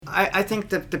I think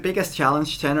the biggest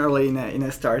challenge generally in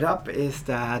a startup is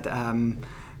that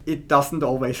it doesn't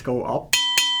always go up.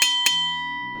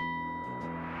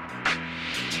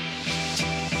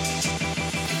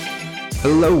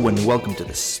 Hello and welcome to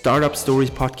the Startup Stories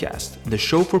Podcast, the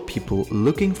show for people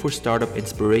looking for startup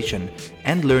inspiration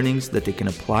and learnings that they can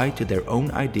apply to their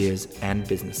own ideas and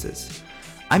businesses.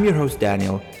 I'm your host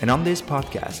Daniel, and on this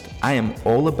podcast, I am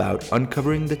all about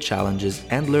uncovering the challenges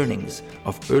and learnings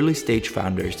of early stage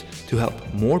founders to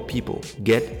help more people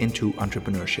get into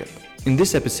entrepreneurship. In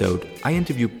this episode, I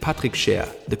interview Patrick Scher,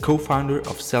 the co-founder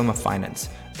of Selma Finance,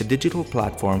 a digital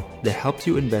platform that helps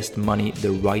you invest money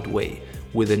the right way,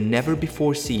 with a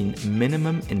never-before-seen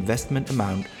minimum investment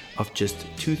amount of just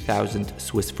 2,000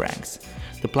 Swiss francs.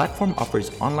 The platform offers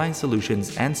online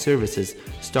solutions and services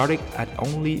starting at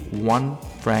only 1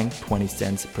 franc 20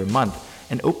 cents per month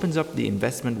and opens up the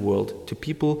investment world to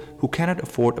people who cannot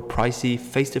afford a pricey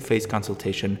face-to-face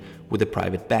consultation with a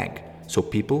private bank. So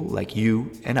people like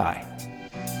you and I.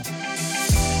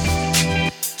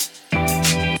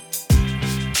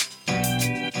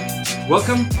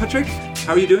 Welcome, Patrick.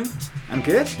 How are you doing? I'm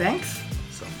good, thanks.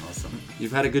 Awesome.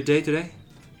 You've had a good day today?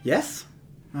 Yes.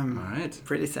 I'm all right.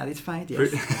 Pretty satisfied,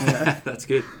 yes. That's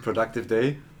good. Productive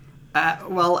day?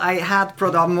 Well, I had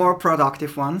more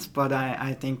productive ones, but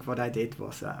I think what I did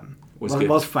was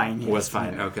fine. Yes. Was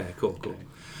fine. Okay, cool.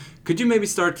 Could you maybe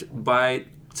start by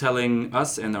telling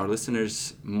us and our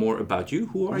listeners more about you?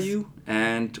 Who are you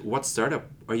and what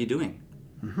startup are you doing?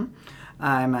 Mm-hmm.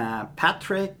 I'm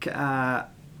Patrick.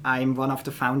 I'm one of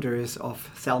the founders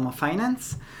of Selma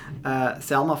Finance.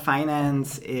 Selma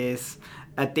Finance is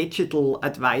a digital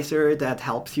advisor that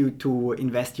helps you to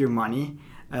invest your money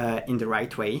in the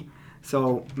right way.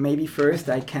 So maybe first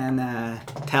I can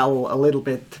tell a little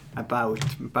bit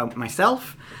about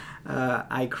myself.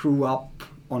 I grew up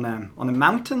on a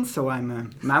mountain, so I'm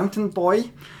a mountain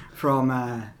boy from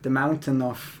the mountain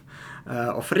of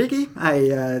Rigi.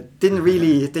 I didn't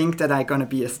really think that I'm gonna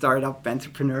be a startup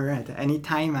entrepreneur at any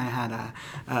time. I had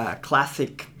a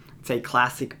classic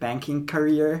banking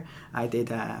career. I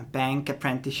did a bank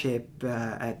apprenticeship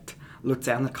at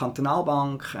Luzerner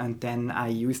Kantonalbank, and then I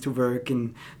used to work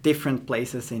in different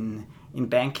places in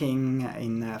banking,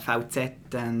 in VZ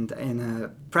and in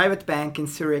a private bank in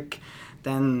Zurich.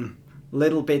 Then a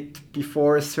little bit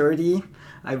before 30,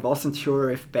 I wasn't sure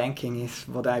if banking is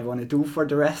what I want to do for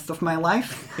the rest of my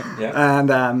life. Yeah.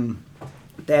 And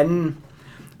then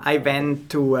I went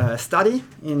to study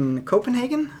in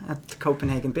Copenhagen at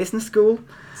Copenhagen Business School.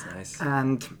 That's nice.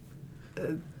 And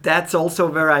that's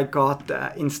also where I got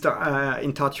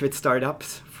in touch with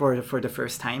startups for the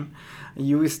first time. I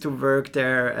used to work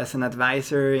there as an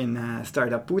advisor in a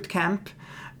startup bootcamp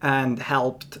and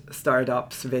helped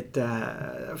startups with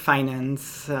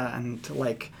finance and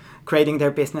like creating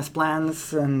their business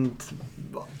plans and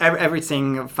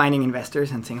everything, finding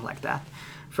investors and things like that.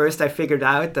 First, I figured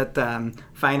out that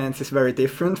finance is very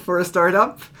different for a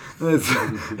startup. It's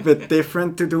a bit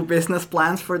different to do business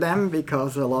plans for them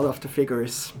because a lot of the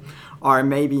figures are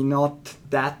maybe not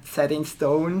that set in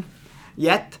stone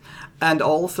yet. And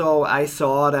also, I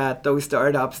saw that those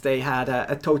startups, they had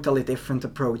a totally different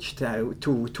approach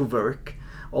to work.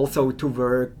 Also to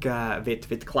work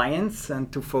with clients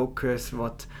and to focus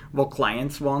what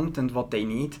clients want and what they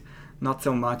need, not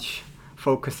so much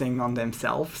focusing on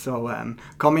themselves. So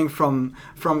coming from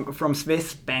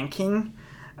Swiss banking,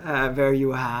 where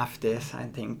you have this, I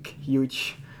think,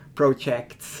 huge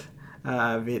projects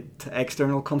with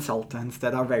external consultants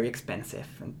that are very expensive,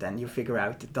 and then you figure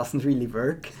out it doesn't really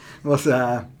work, was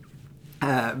a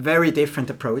very different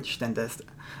approach than the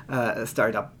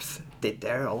startups did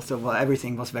there. Also,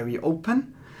 everything was very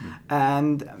open.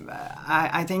 And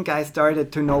I think I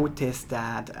started to notice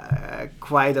that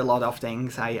quite a lot of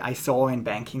things I saw in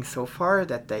banking so far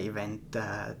that they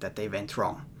went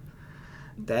wrong.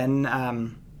 Then,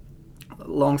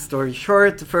 long story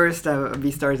short, first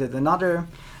we started another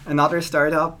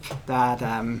startup that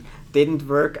didn't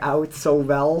work out so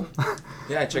well.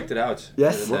 Yeah, I checked it out.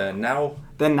 Yes.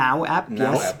 The Now app.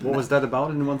 Yes. What was that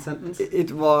about in one sentence?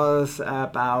 It was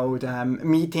about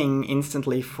meeting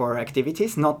instantly for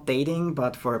activities, not dating,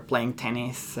 but for playing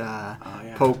tennis,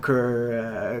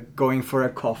 poker, going for a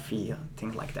coffee,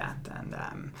 things like that.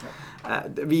 And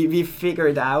we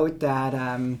figured out that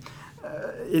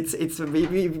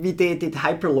we did it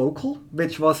hyper local,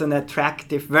 which was an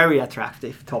very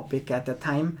attractive topic at the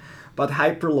time. But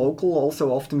hyperlocal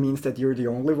also often means that you're the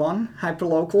only one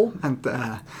hyperlocal, and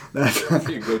If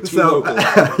you go too so local,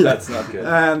 that's not good.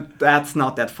 and that's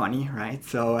not that funny, right?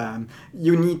 So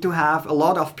you need to have a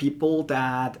lot of people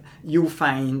that you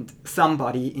find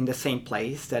somebody in the same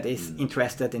place that is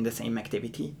interested in the same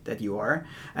activity that you are,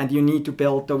 and you need to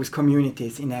build those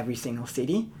communities in every single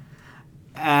city,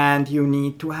 and you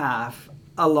need to have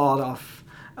a lot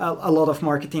of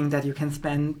marketing that you can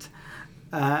spend.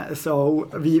 So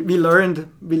we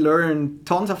learned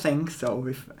tons of things. So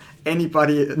if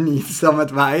anybody needs some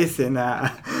advice in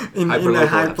a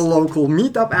hyperlocal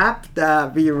meetup app,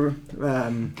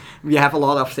 we have a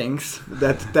lot of things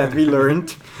that we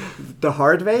learned the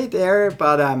hard way there.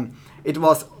 But it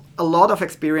was a lot of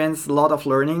experience, a lot of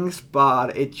learnings.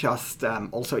 But it just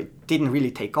also it didn't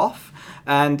really take off.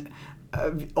 And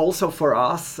also for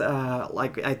us,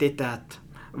 like I did that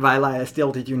while I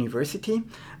still did university.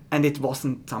 And it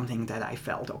wasn't something that I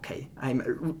felt, okay,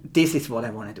 this is what I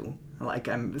want to do. Like,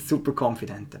 I'm super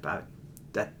confident about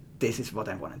that this is what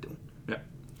I want to do. Yeah.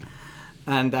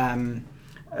 And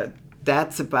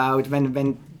that's about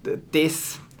when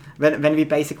we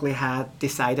basically had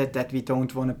decided that we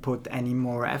don't want to put any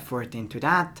more effort into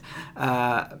that.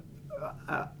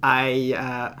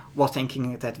 I was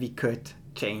thinking that we could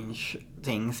change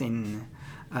things in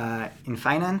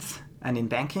finance and in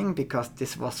banking, because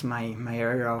this was my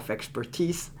area of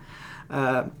expertise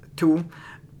too.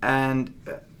 And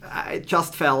I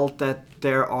just felt that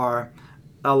there are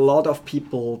a lot of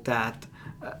people that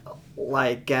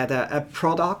like get a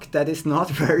product that is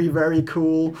not very, very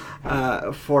cool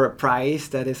for a price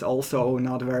that is also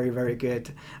not very, very good,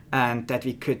 and that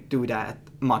we could do that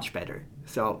much better.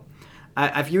 So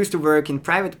I've used to work in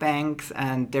private banks,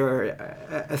 and there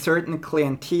are a certain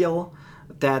clientele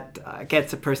that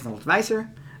gets a personal advisor,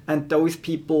 and those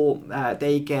people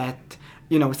they get,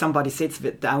 somebody sits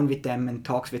down with them and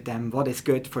talks with them what is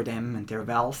good for them and their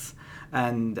wealth,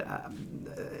 and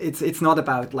it's not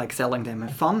about like selling them a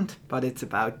fund, but it's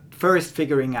about first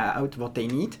figuring out what they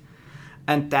need,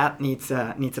 and that needs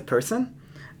a person,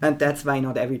 and that's why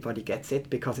not everybody gets it,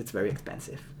 because it's very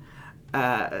expensive.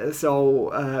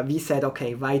 So we said,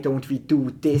 okay, why don't we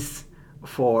do this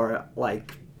for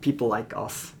like people like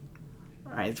us?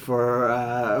 Right,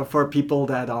 for people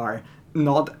that are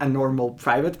not a normal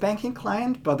private banking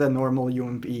client, but a normal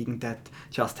human being that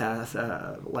just has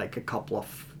like a couple of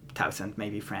thousand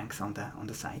maybe francs on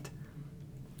the side.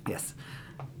 Yes.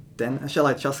 Then shall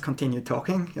I just continue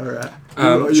talking, or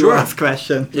you sure. ask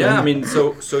question? Yeah, I mean,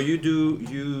 so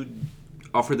you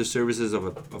offer the services of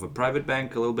a private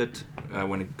bank a little bit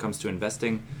when it comes to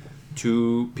investing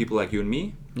to people like you and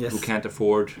me, yes, who can't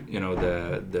afford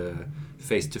the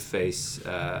face-to-face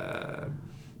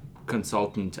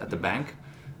consultant at the bank.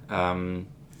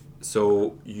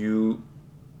 So you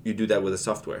do that with the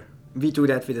software. We do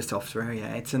that with the software.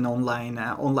 Yeah, it's an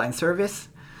online service.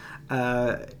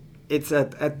 It's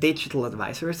a digital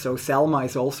advisor. So Selma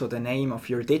is also the name of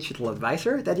your digital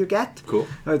advisor that you get. Cool.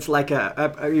 It's like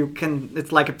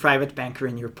it's like a private banker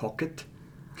in your pocket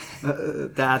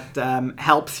that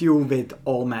helps you with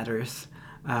all matters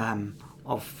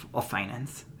of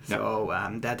finance. So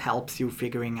that helps you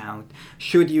figuring out,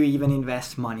 should you even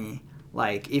invest money?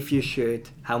 Like, if you should,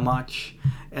 how much?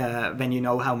 When you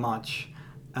know how much,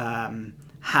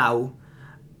 how?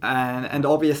 And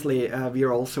obviously, we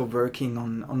are also working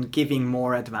on giving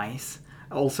more advice,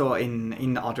 also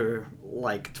in other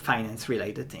like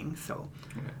finance-related things.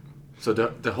 So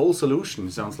the whole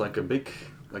solution sounds like a big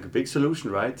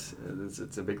solution, right?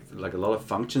 It's a big, like a lot of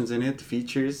functions in it,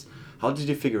 features. How did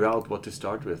you figure out what to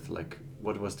start with? Like,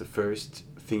 what was the first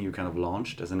thing you kind of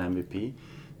launched as an MVP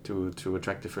to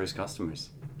attract the first customers?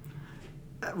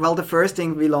 Well, the first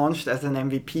thing we launched as an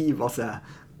MVP was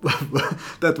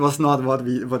that was not what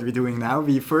we're doing now.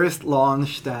 We first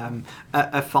launched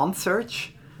a fund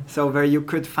search, so where you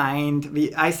could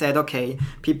find. I said, okay,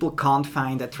 people can't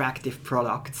find attractive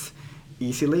products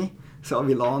easily, so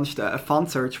we launched a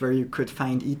fund search where you could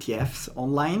find ETFs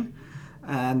online.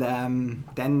 And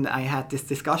then I had this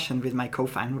discussion with my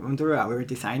co-founder, our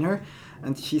designer,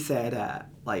 and she said,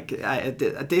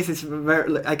 this is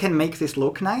I can make this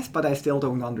look nice, but I still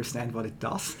don't understand what it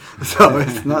does. So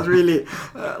it's not really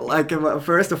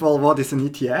first of all, what is an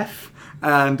ETF,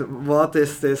 and what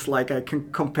is this? Like, I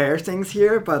can compare things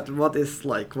here, but what is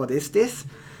this?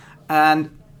 And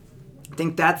I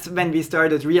think that's when we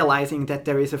started realizing that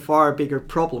there is a far bigger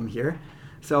problem here,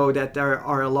 so that there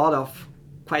are a lot of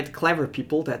quite clever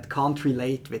people that can't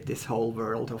relate with this whole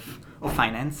world of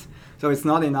finance. So it's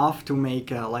not enough to make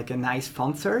a nice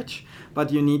fund search,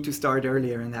 but you need to start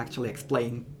earlier and actually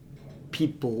explain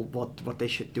people what they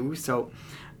should do. So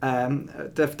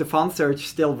the fund search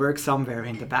still works somewhere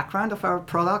in the background of our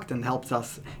product and helps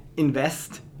us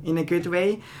invest in a good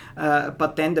way.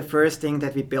 But then the first thing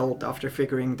that we built after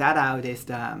figuring that out is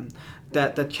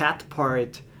the chat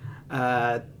part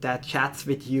that chats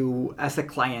with you as a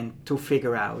client to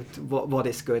figure out what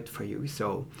is good for you.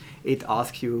 So it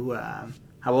asks you,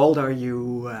 how old are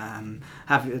you?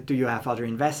 Do you have other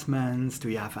investments? Do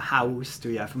you have a house? Do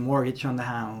you have a mortgage on the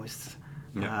house?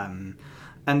 Yeah.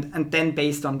 And then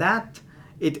based on that,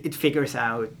 it figures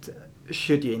out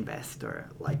should you invest or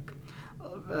like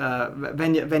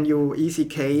when you easy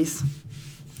case,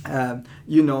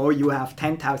 you have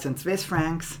 10,000 Swiss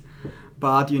francs,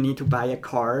 but you need to buy a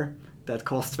car that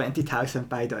costs 20,000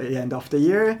 by the end of the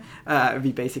year.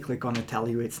 We basically gonna tell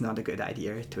you it's not a good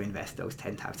idea to invest those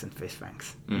 10,000 Swiss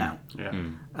francs now,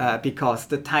 because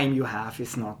the time you have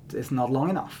is not long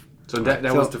enough. So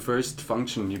that was the first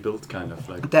function you built, kind of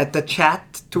like that the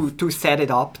chat to set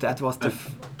it up. That was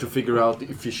to figure out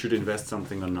if you should invest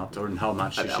something or not, or how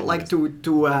much you should like invest.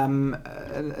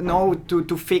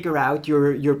 to figure out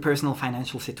your personal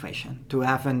financial situation, to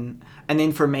have an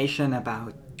information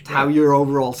about how your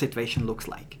overall situation looks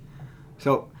like.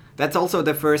 So that's also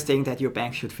the first thing that your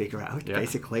bank should figure out,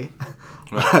 basically.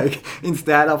 Like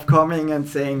instead of coming and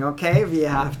saying, okay, we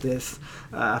have this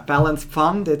balanced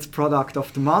fund, it's product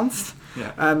of the month,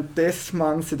 and this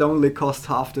month it only costs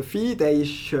half the fee. They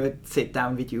should sit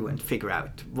down with you and figure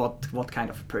out what kind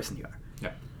of a person you are.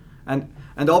 Yeah.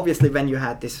 And obviously, when you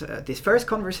had this first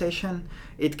conversation,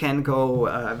 it can go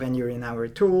when you're in our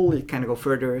tool. It can go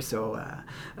further. So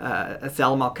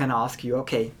Selma can ask you,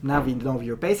 okay, now we know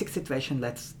your basic situation.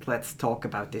 Let's talk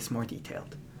about this more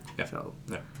detailed. Yeah.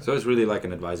 So it's really like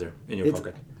an advisor in your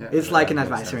pocket. Yeah. It's like an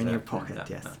advisor in your pocket. Yeah.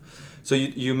 Yes. Yeah. So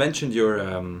you mentioned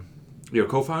your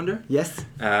co-founder. Yes.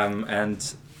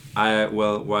 And I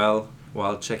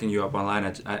while checking you up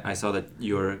online, I saw that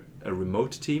you're a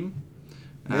remote team.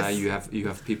 Yes. You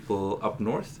have people up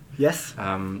north. Yes.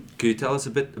 Could you tell us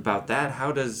a bit about that?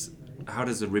 How does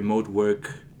the remote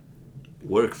work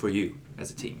for you as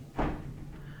a team?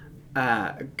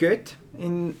 Good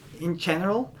in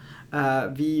general.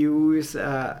 We use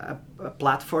a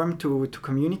platform to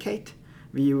communicate.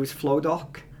 We use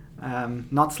FlowDoc,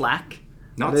 not Slack.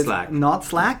 Not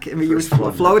Slack. We use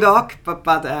FlowDoc,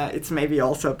 but it's maybe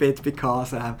also a bit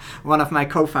because one of my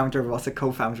co-founders was a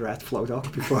co-founder at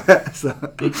FlowDoc before, so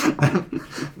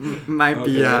might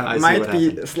be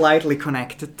slightly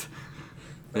connected.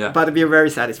 Yeah. But we're very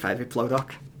satisfied with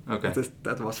FlowDoc. Okay.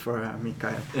 That was for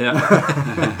Mikael. Yeah.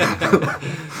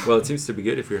 Well, it seems to be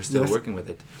good if you're still working with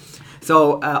it.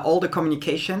 So all the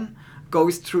communication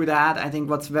goes through that. I think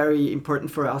what's very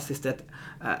important for us is that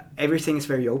everything is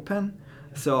very open.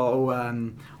 So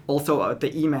also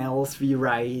the emails we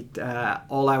write,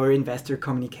 all our investor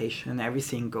communication,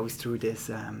 everything goes through this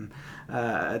service.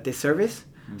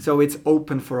 Mm-hmm. So it's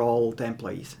open for all the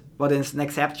employees. But an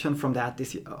exception from that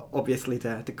is obviously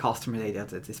the customer data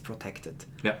that is protected.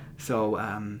 Yeah. So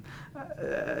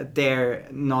there,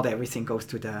 not everything goes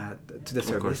to the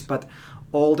service, but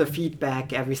all the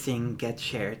feedback, everything gets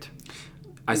shared.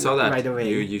 I saw that right away.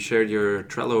 You shared your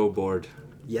Trello board.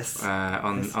 Yes.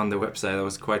 On the website. That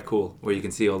was quite cool, where you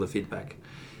can see all the feedback.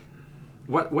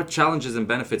 What challenges and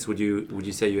benefits would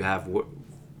you say you have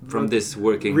from this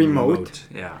working remote?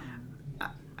 Yeah.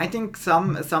 I think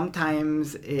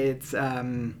sometimes it's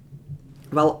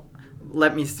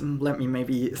let me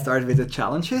maybe start with the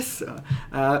challenges.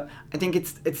 I think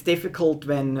it's difficult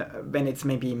when it's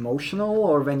maybe emotional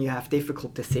or when you have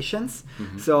difficult decisions.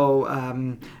 Mm-hmm. So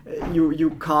you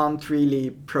can't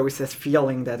really process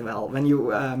feeling that well. When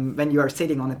you are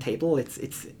sitting on a table,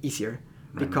 it's easier.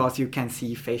 Right. Because you can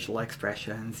see facial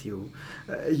expressions. You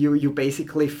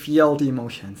basically feel the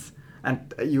emotions.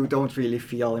 And you don't really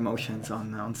feel emotions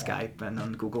on Skype and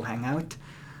on Google Hangout.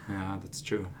 Yeah, that's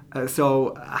true.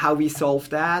 So how we solve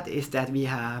that is that we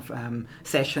have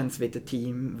sessions with the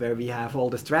team where we have all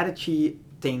the strategy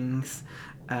things,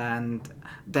 and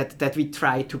that we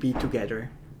try to be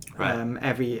together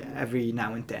every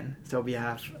now and then. So we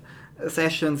have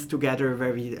sessions together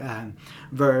where we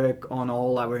work on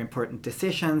all our important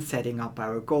decisions, setting up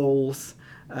our goals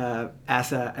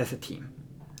as a team.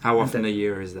 How often a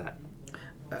year is that?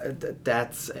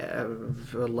 That's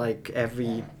like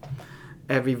every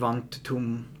 1 to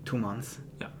 2 months.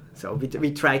 Yeah. So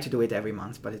we try to do it every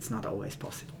month, but it's not always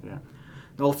possible. Yeah.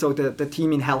 Also, the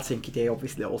team in Helsinki, they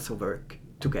obviously also work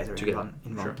together.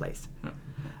 in one place. Yeah.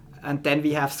 And then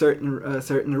we have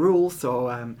certain rules.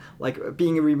 So like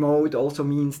being remote also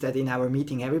means that in our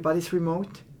meeting everybody's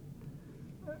remote.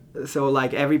 So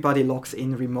like everybody logs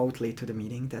in remotely to the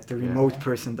meeting, that the remote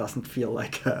person doesn't feel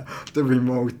like the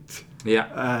remote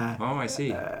I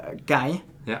see. Guy.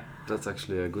 Yeah. That's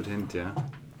actually a good hint, yeah.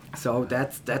 So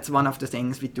that's one of the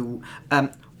things we do.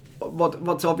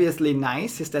 What's obviously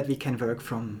nice is that we can work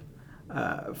from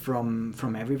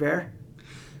everywhere,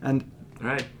 and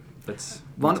right. That's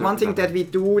one thing that we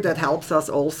do that helps us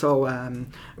also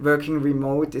working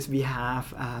remote is we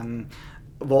have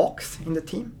walks in the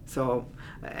team. So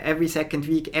every second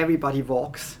week, everybody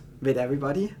walks with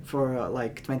everybody for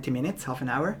like 20 minutes, half an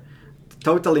hour,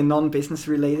 totally non-business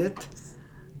related.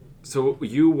 So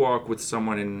you walk with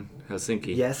someone in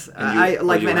Helsinki? Yes,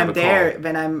 when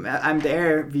I'm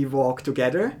there, we walk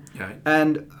together. Yeah.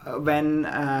 And when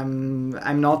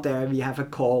I'm not there, we have a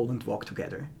call and walk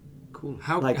together. Cool.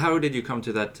 How did you come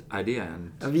to that idea?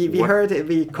 And we heard it,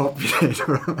 we copied it.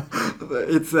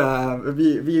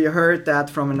 We heard that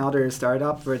from another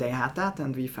startup where they had that,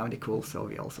 and we found it cool, so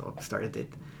we also started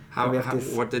it.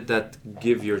 What did that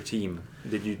give your team?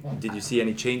 Did you see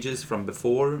any changes from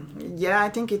before? Yeah, I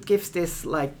think it gives this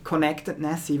like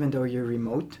connectedness, even though you're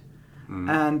remote,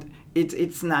 and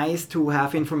it's nice to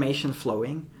have information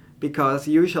flowing, because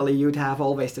usually you'd have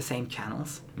always the same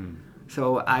channels.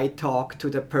 So I talk to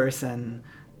the person,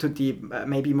 to the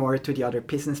maybe more to the other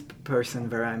business person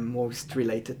where I'm most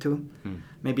related to.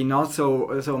 Maybe not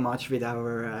so much with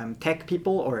our tech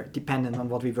people, or dependent on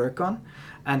what we work on,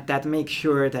 and that makes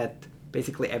sure that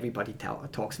basically everybody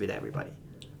talks with everybody,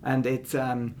 and it's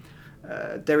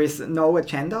there is no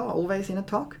agenda always in a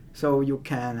talk, so you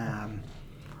can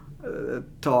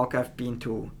talk. I've been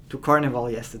to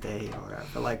Carnival yesterday,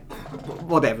 or like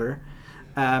whatever.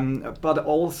 But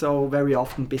also very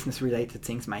often business related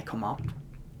things might come up.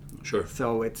 Sure.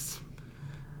 So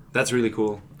that's really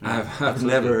cool. I've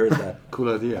never heard that.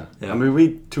 Cool idea. Yeah. I mean,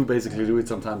 we two basically do it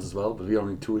sometimes as well, but we're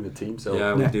only two in the team. So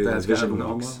we do that's vision kind of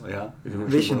walks. Yeah,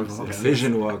 vision walks. Yeah.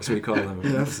 Vision walks, we call them.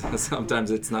 Yes.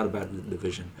 Sometimes it's not about the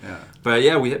vision. Yeah. But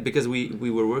yeah, because we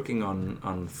were working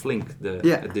on Flink,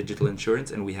 the digital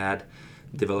insurance, and we had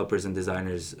developers and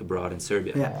designers abroad in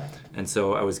Serbia. Yeah. And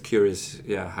so I was curious,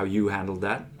 how you handled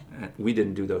that. We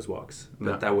didn't do those walks,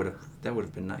 but that would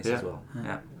have been nice as well.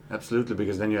 Yeah. Absolutely,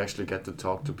 because then you actually get to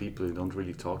talk to people you don't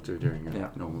really talk to during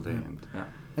a normal day. And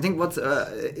I think what's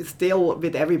still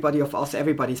with everybody of us,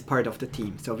 everybody's part of the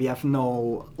team. So we have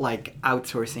no like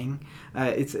outsourcing.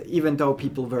 It's even though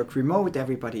people work remote,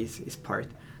 everybody is part.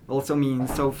 Also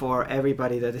means so far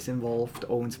everybody that is involved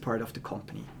owns part of the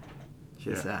company, which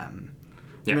is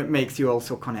makes you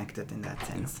also connected in that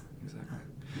sense.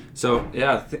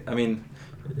 Yeah, exactly.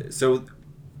 So so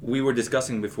we were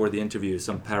discussing before the interview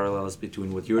some parallels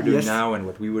between what you're doing now and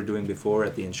what we were doing before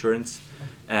at the insurance.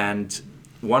 And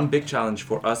one big challenge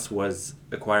for us was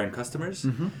acquiring customers,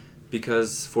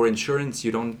 because for insurance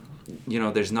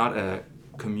there's not a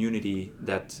community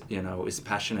that is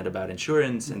passionate about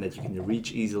insurance and that you can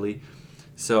reach easily.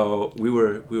 So we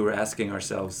were asking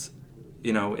ourselves,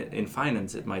 in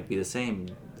finance it might be the same.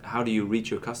 How do you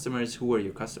reach your customers? Who are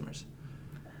your customers?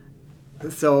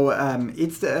 So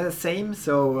it's the same.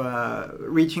 So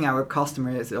reaching our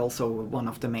customers is also one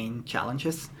of the main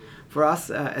challenges for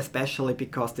us, especially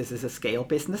because this is a scale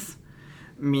business,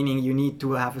 meaning you need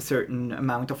to have a certain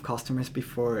amount of customers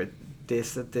before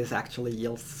this actually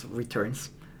yields returns.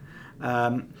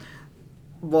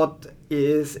 What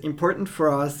is important for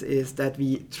us is that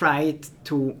we tried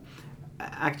to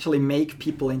actually make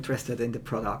people interested in the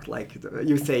product. Like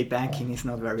you say, banking is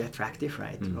not very attractive,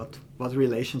 right? What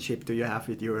relationship do you have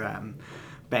with your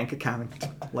bank account?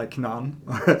 Like none.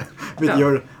 With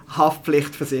your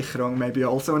Haftpflichtversicherung, maybe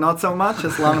also not so much,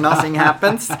 as long as nothing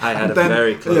happens. I had a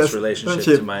very close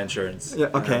relationship to my insurance. Yeah,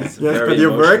 okay. Yes, but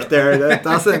you work there. That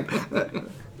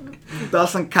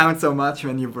doesn't count so much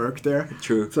when you work there.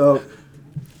 True. So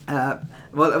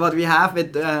what we have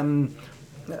with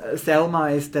Selma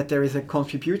is that there is a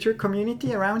contributor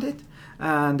community around it,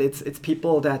 and it's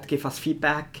people that give us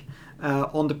feedback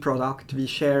on the product. We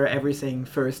share everything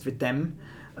first with them.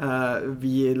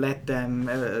 We let them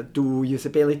do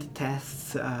usability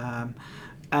tests,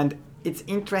 and it's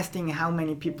interesting how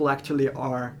many people actually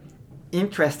are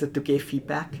interested to give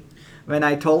feedback. When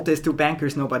I told this to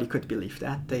bankers, nobody could believe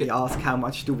that. They ask how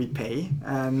much do we pay,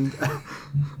 and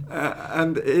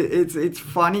it's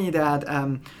funny that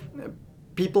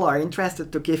people are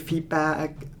interested to give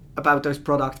feedback about those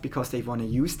products because they want to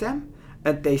use them,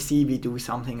 and they see we do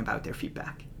something about their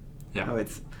feedback. Yeah. So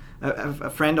it's a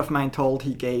friend of mine told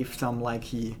he gave some, like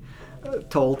he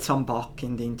told some bug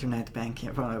in the internet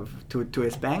banking to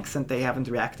his banks, and they haven't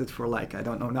reacted for like, I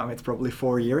don't know, now it's probably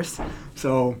 4 years.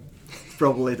 So it's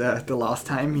probably the last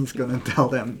time he's gonna tell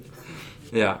them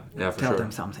Yeah, for tell sure.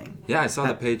 them something. Yeah, I saw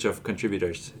the page of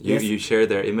contributors. Yes. You share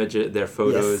their images, their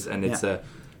photos, Yes, and it's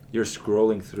you're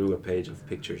scrolling through a page of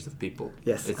pictures of people.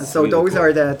 Yes, It's and so really those cool.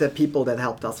 are the people that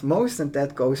helped us most, and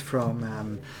that goes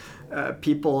from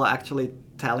people actually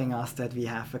telling us that we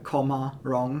have a comma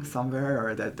wrong somewhere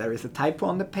or that there is a typo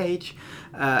on the page,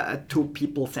 to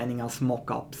people sending us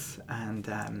mock-ups and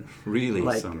Really?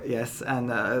 like Awesome. yes,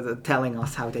 and telling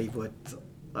us how they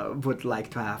would like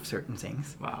to have certain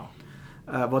things. Wow.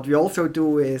 What we also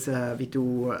do is we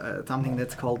do something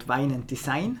that's called Wine and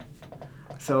Design.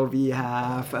 So we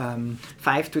have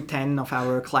 5 to 10 of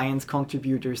our clients'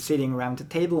 contributors sitting around the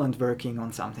table and working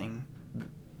on something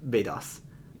with us.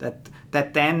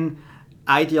 That then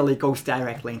ideally goes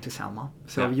directly into Selma.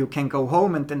 So Yeah. you can go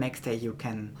home and the next day you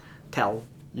can tell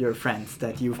your friends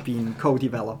that you've been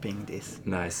co-developing this.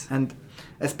 Nice. And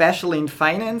especially in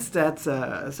finance, that's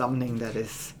something that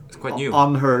is It's quite new.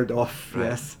 unheard of. Right.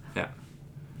 Yes. Yeah.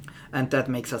 And that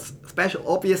makes us special.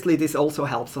 Obviously, this also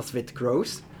helps us with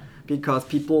growth because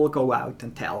people go out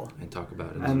and tell And talk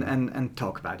about it. and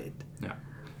talk about it. Yeah.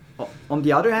 On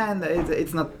the other hand,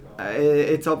 it's not.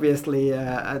 It's obviously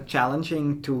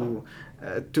challenging to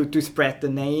spread the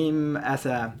name as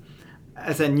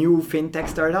a new fintech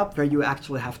startup where you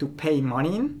actually have to pay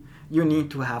money in. You need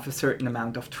to have a certain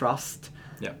amount of trust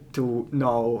Yeah. to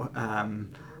know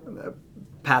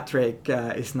Patrick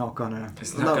is not gonna.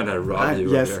 It's not gonna rob you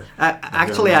of Yes, your-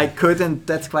 actually, money. I couldn't.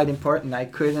 That's quite important. I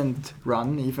couldn't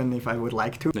run even if I would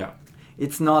like to. Yeah.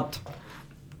 It's not.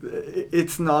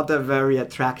 It's not a very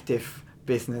attractive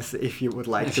business if you would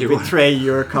like If to you want. betray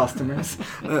your customers.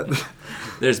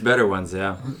 There's better ones,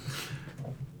 yeah.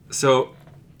 So,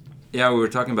 yeah, we were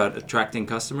talking about attracting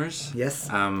customers. Yes.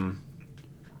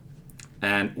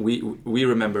 And we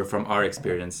remember from our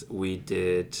experience, we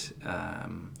did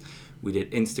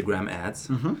Instagram ads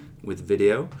with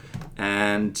video,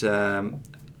 and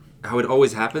how it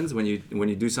always happens when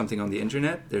you do something on the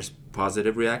internet, there's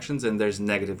positive reactions and there's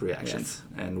negative reactions.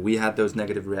 Yes. And we had those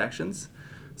negative reactions,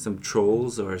 some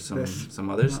trolls or Yes. some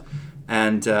others,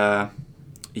 and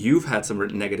you've had some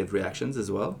negative reactions as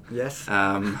well. Yes.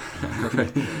 On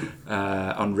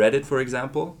Reddit, for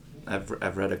example,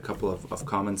 I've read a couple of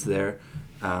comments there.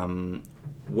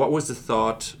 What was the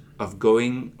thought of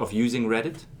using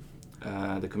Reddit,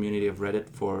 the community of Reddit,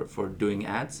 for doing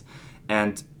ads,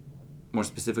 and more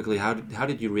specifically, how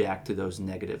did you react to those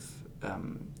negative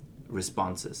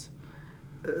responses?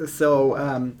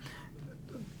 So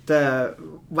the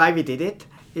why we did it,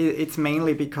 it's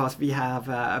mainly because we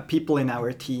have people in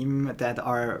our team that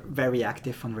are very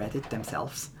active on Reddit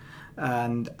themselves,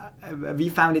 and we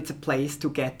found it's a place to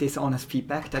get this honest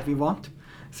feedback that we want.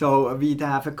 So we'd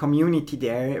have a community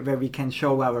there where we can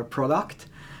show our product,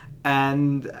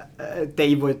 and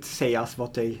they would say us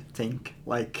what they think,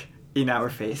 like in our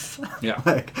face. Yeah.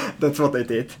 Like that's what they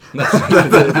did.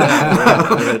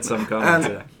 I read some comments.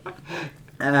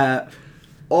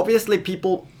 Obviously,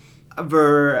 people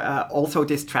were also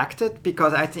distracted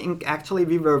because I think actually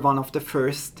we were one of the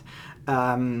first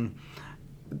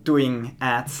doing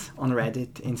ads on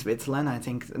Reddit in Switzerland. I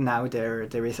think now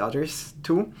there is others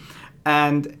too.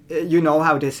 And you know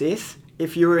how this is.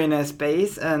 If you're in a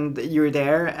space and you're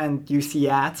there and you see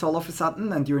ads all of a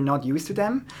sudden and you're not used to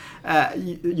them,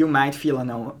 you might feel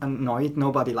annoyed.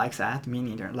 Nobody likes ads, me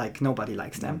neither. Like nobody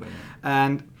likes them. Nobody.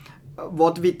 And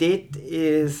what we did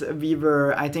is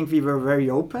I think we were very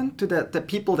open to the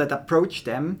people that approached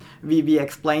them. We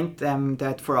explained them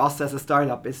that for us as a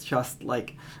startup, it's just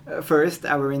like, first,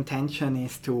 our intention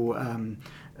is to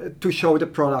show the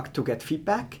product to get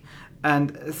feedback.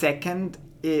 And second,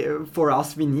 for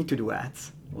us, we need to do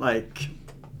ads. Like,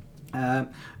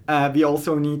 we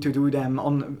also need to do them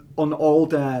on all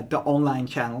the online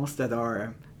channels that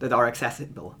are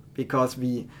accessible, because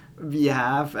we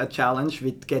have a challenge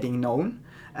with getting known,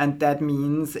 and that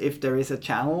means if there is a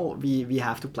channel, we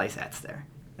have to place ads there.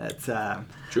 That's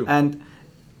True. And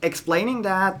explaining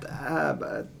that,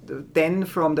 then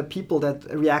from the people that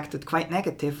reacted quite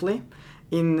negatively.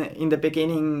 In the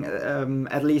beginning,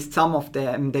 at least some of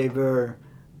them, they were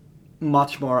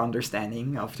much more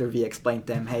understanding after we explained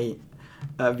them, hey,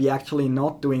 we actually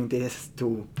not doing this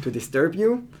to disturb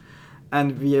you,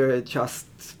 and we're just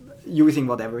using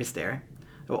whatever is there.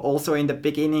 Also in the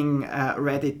beginning,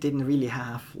 Reddit didn't really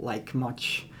have like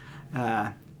much,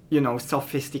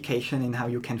 sophistication in how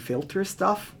you can filter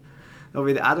stuff. So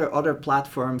with other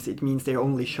platforms, it means they're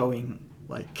only showing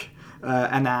like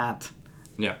an ad.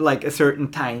 Yeah. Like a certain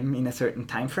time in a certain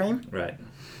time frame, Right.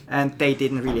 and they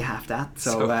didn't really have that.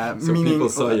 So meaning people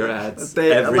saw your ads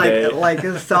they, every like, day. Like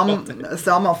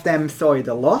some of them saw it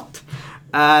a lot,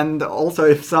 And also,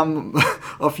 if some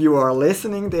of you are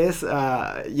listening this,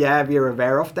 yeah, we're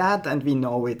aware of that, and we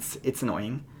know it's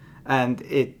annoying, and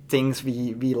things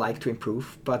we like to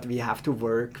improve, but we have to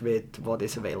work with what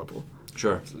is available.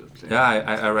 Sure. Absolutely. Yeah,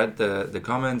 I read the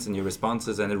comments and your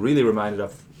responses, and it really reminded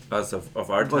us of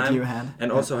our time. What you had.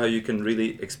 And also how you can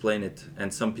really explain it,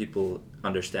 and some people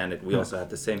understand it. We Yeah. also had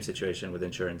the same situation with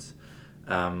insurance.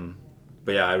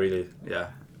 But yeah,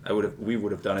 we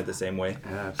would have done it the same way.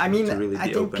 Yeah, I mean, To really I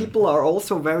be think open. people are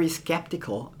also very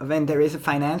skeptical when there is a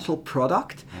financial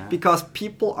product, Yeah. because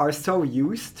people are so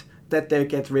used that they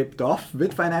get ripped off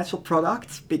with financial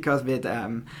products, because with,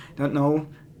 don't know,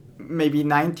 maybe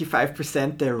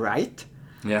 95% they're right.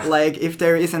 Yeah. Like if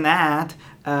there is an ad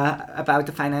about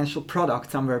a financial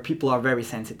product somewhere, people are very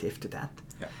sensitive to that.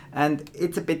 Yeah. And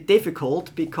it's a bit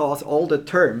difficult because all the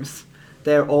terms,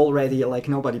 they're already like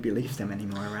nobody believes them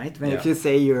anymore, right? When if Yeah. you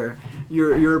say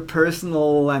you're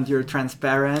personal and you're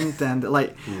transparent and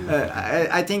like,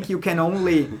 I think you can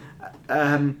only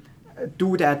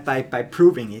do that by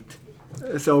proving it.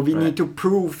 So we Right. need to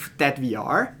prove that we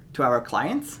are to our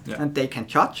clients, Yeah. and they can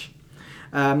judge.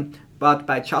 But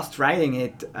by just writing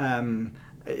it,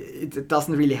 it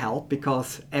doesn't really help,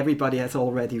 because everybody has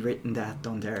already written that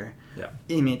on their Yeah.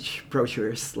 image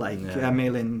brochures like Yeah. a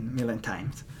million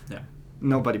times. Yeah.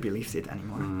 Nobody believes it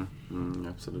anymore.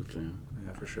 Absolutely.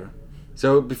 Yeah, for sure.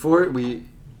 So before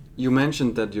you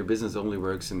mentioned that your business only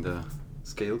works in the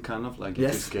scale, kind of like if you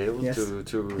Yes, scale yes.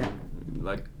 to Yeah.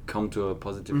 like come to a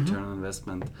positive return on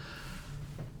investment.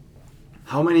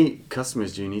 How many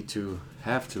customers do you need to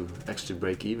have to actually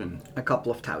break even? A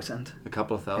couple of thousand. A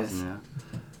couple of thousand, Yes.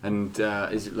 yeah. And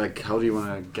is it like, how do you want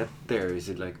to get there? Is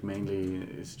it like mainly,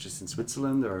 is it just in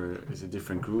Switzerland, or is it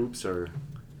different groups, or?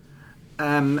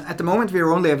 At the moment,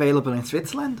 we're only available in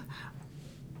Switzerland.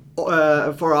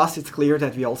 For us, it's clear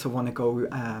that we also want to go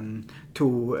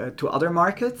to other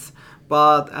markets,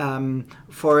 but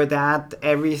for that,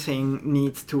 everything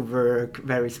needs to work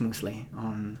very smoothly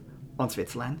on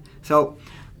Switzerland. So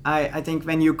I think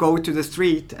when you go to the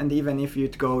street, and even if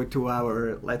you'd go to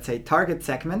our, let's say, target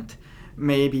segment,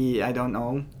 maybe, I don't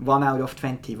know, 1 out of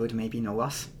 20 would maybe know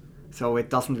us. So it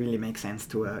doesn't really make sense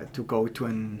to go to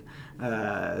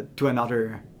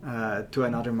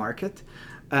another market.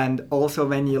 And also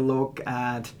when you look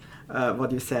at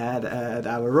what you said at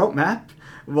our roadmap,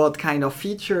 what kind of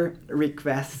feature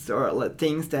requests or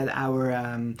things that our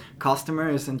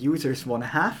customers and users want to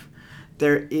have,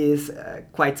 there is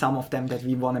quite some of them that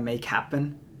we want to make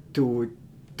happen to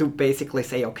basically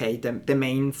say, okay, the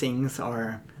main things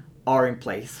are in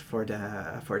place for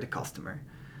the customer.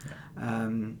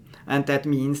 And that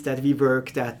means that we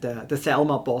work that the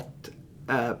Selma bot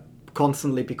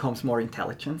constantly becomes more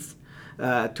intelligent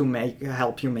to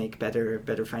help you make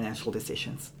better financial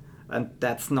decisions, and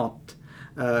that's not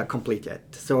complete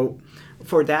yet. So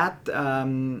for that,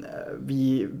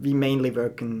 we mainly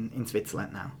work in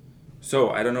Switzerland now.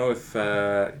 So I don't know if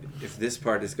this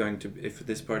part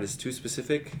is too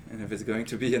specific, and if it's going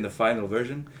to be in the final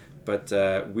version, but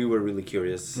we were really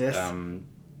curious. Yes.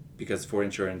 Because for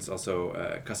insurance,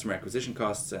 also customer acquisition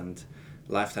costs and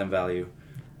lifetime value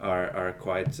are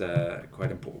quite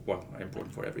important. Well,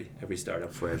 important for every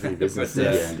startup, For every business but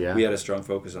in the end, yeah. we had a strong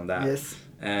focus on that. Yes.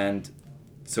 And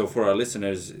so for our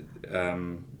listeners,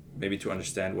 maybe to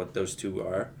understand what those two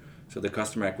are. So the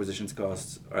customer acquisition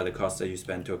costs are the costs that you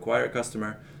spend to acquire a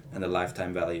customer, and the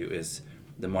lifetime value is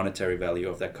the monetary value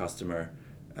of that customer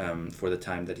for the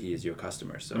time that he is your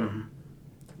customer. So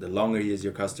the longer he is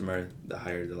your customer, the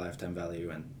higher the lifetime value,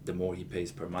 and the more he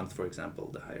pays per month, for example,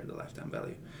 the higher the lifetime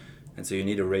value. And so you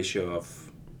need a ratio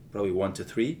of probably 1 to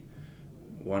 3,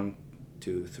 1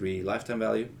 to 3 lifetime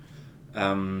value.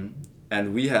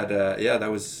 And we had,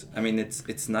 that was, I mean,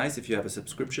 it's nice if you have a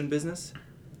subscription business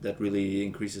that really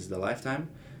increases the lifetime.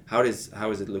 How is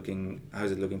it looking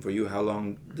for you? How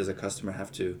long does a customer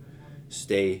have to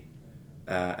stay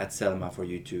at Selma for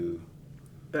you to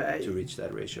reach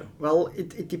that ratio? Well,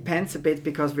 it depends a bit,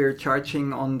 because we're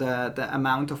charging on the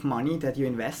amount of money that you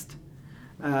invest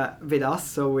with us.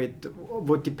 So it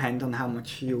would depend on how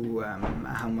much you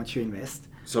invest.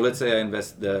 So let's say I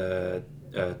invest the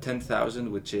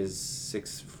 10,000, which is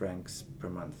 6 francs per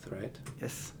month, right?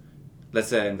 Yes. Let's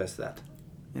say I invest that.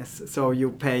 Yes. So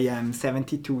you pay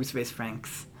 72 Swiss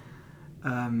francs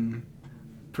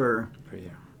per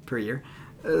year.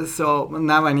 So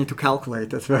now I need to calculate.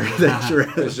 That's very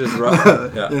dangerous. It's just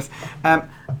rough. Yeah. Yes.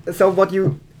 So what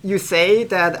you say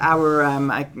that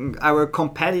our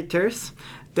competitors,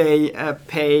 they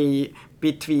pay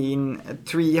between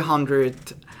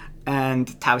 300 and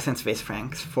 1,000 Swiss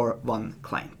francs for one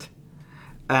client,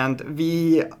 and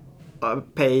we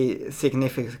pay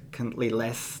significantly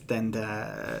less than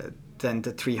the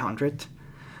 300.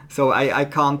 So I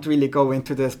can't really go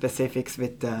into the specifics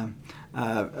with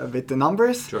the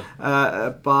numbers, Sure.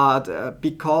 but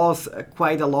because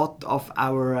quite a lot of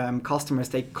our customers,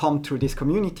 they come through this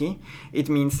community, it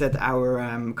means that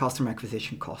our customer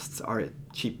acquisition costs are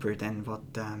cheaper than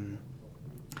what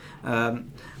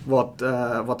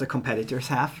the competitors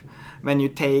have. When you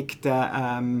take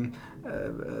the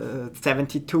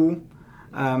 72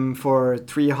 for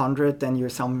 300, then you're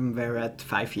somewhere at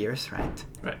 5 years, right?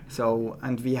 Right. So,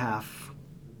 and we have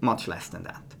much less than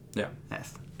that. Yeah.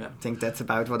 Yes. Yeah. I think that's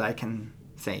about what I can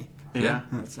say. Yeah.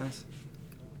 That's nice.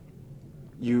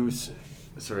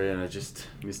 Sorry, and I just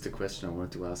missed the question I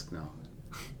wanted to ask now.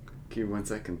 Give me 1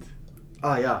 second.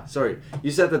 Yeah. Sorry.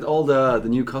 You said that all the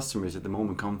new customers at the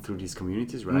moment come through these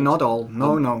communities, right? Not all.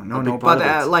 No. big part But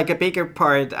of it. like a bigger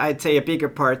part, I'd say a bigger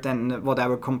part than what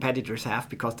our competitors have,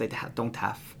 because they don't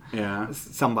have Yeah.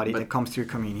 somebody But- that comes through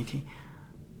community.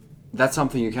 That's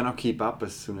something you cannot keep up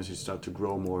as soon as you start to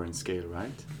grow more in scale,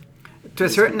 right? To a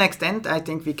certain extent, I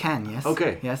think we can, yes.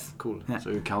 Okay. Yes. Cool. Yeah. So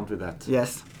you count with that.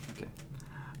 Yes. Okay.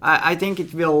 I think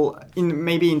it will,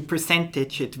 maybe in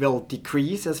percentage, it will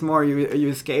decrease as more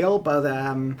you scale. But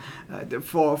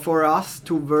for us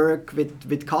to work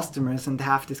with customers and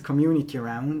have this community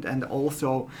around, and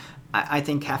also, I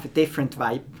think have a different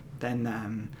vibe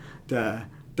than the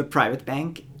private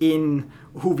bank in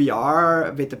who we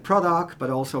are with the product, but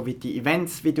also with the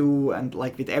events we do, and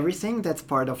like with everything that's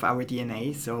part of our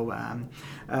DNA. So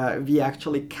we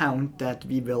actually count that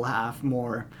we will have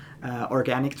more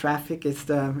organic traffic is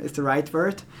the right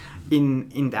word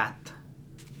in that.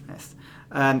 Yes,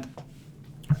 and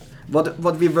what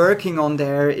we're working on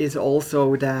there is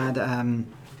also that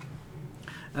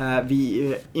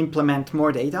we implement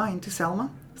more data into Selma.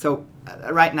 So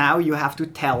right now you have to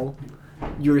tell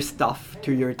your stuff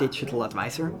to your digital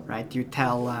advisor, right? You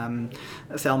tell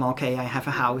Selma, okay, I have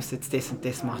a house, it's this and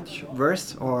this much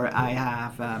worth, or I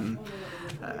have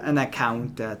an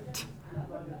account at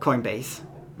Coinbase,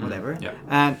 whatever. Yeah.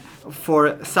 And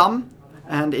for some,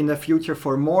 and in the future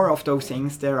for more of those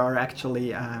things, there are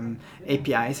actually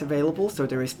APIs available, so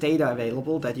there is data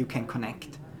available that you can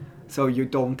connect. So you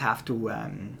don't have to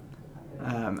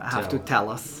tell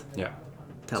us. Yeah.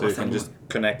 Tell So you us can anymore. just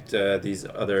connect these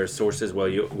other sources where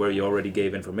you already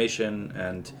gave information,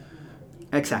 and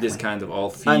Exactly. this kind of all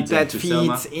feeds And that into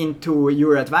feeds Selma. into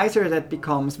your advisor. That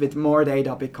becomes, with more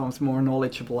data, becomes more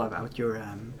knowledgeable about your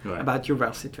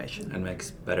wealth situation, And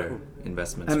makes better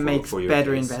investments and makes for your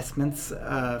better case. investments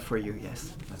for you.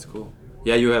 Yes. That's cool.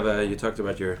 Yeah, you have you talked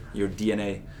about your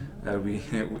DNA.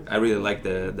 I really like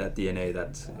that DNA.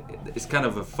 That it's kind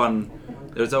of a fun.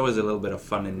 There's always a little bit of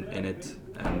fun in it,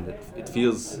 and it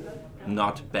feels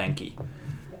not banky.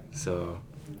 So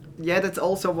Yeah, that's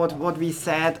also what we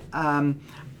said.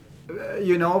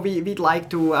 We'd like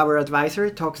to, our advisor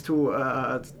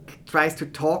tries to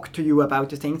talk to you about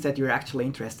the things that you're actually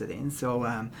interested in. So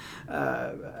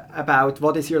about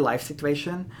what is your life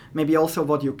situation, maybe also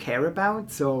what you care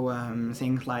about. So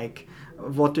things like,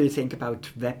 what do you think about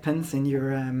weapons in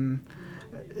your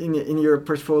in your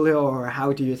portfolio, or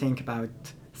how do you think about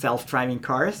self-driving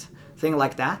cars? Things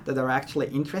like that are actually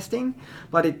interesting,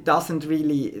 but it doesn't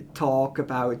really talk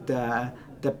about the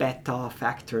beta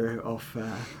factor of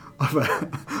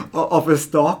a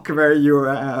stock where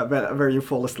you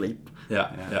fall asleep.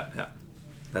 Yeah.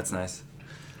 That's nice.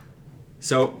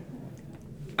 So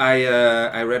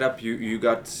I read up you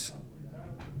got.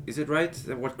 Is it right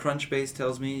that what Crunchbase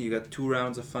tells me? You got 2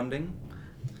 rounds of funding.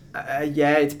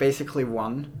 Yeah, it's basically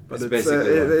one, but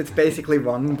It's basically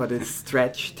one. but it's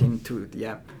stretched into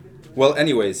Well,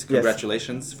 anyways, Yes.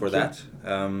 congratulations for that.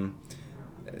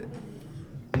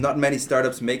 Not many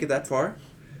startups make it that far.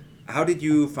 How did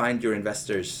you find your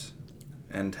investors,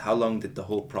 and how long did the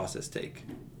whole process take?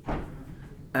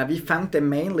 We found them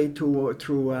mainly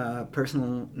through a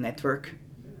personal network,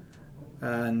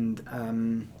 and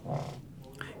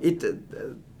it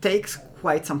takes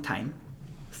quite some time.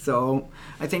 So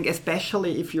I think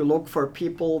especially if you look for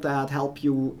people that help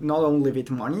you not only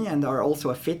with money and are also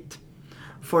a fit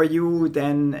for you,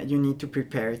 then you need to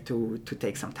prepare to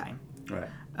take some time. Right.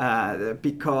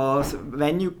 Because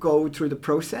when you go through the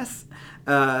process,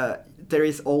 there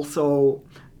is also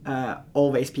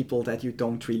always people that you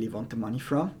don't really want the money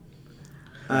from.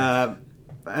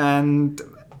 And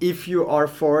if you are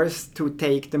forced to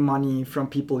take the money from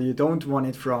people you don't want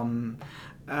it from,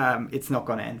 it's not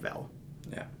going to end well.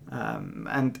 Yeah.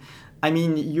 And I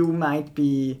mean, you might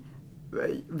be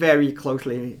very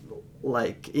closely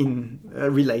like in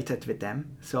related with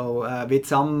them. So with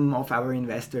some of our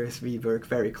investors, we work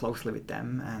very closely with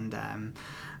them, and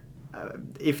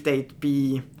if they'd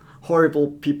be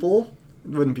horrible people,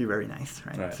 it wouldn't be very nice,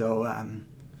 right? So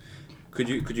could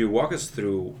you walk us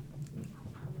through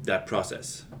that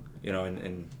process, in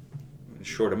a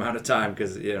short amount of time,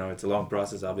 because it's a long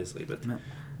process obviously, but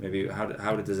maybe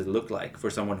how does it look like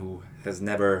for someone who has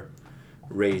never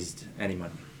raised any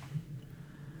money?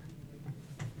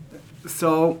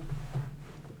 So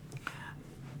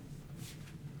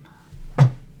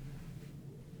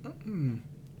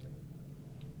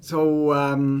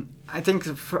I think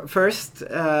first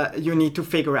you need to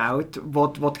figure out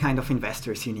what kind of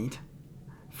investors you need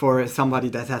for somebody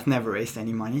that has never raised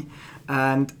any money,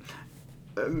 and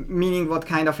meaning what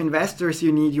kind of investors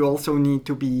you need. You also need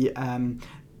to be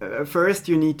first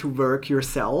you need to work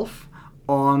yourself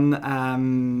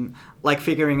on like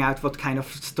figuring out what kind of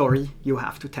story you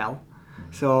have to tell.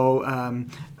 So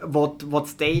what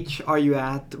stage are you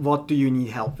at? What do you need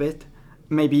help with?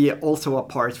 Maybe also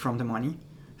apart from the money.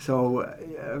 So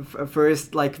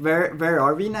first, like where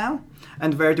are we now,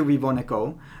 and where do we want to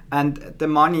go? And the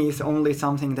money is only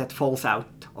something that falls out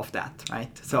of that,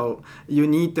 right? So you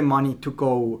need the money to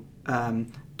go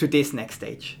to this next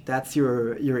stage. That's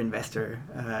your investor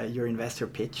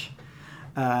pitch.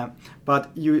 But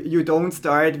you don't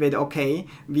start with, okay,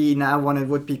 we now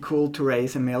would be cool to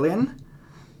raise $1 million.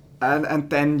 And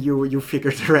then you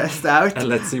figure the rest out. And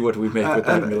let's see what we make with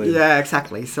that $1 million. Yeah,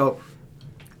 exactly. So,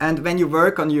 and when you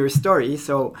work on your story,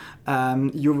 so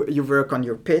you work on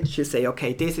your pitch. You say,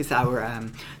 okay, this is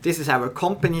our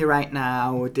company right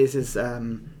now. This is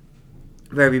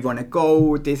where we want to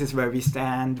go. This is where we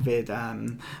stand with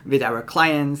our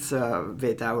clients,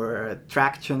 with our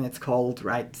traction. It's called,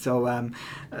 right? So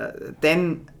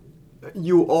then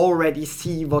you already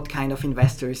see what kind of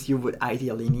investors you would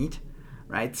ideally need.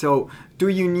 Right. So, do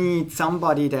you need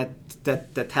somebody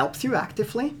that helps you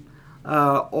actively,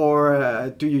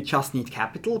 or do you just need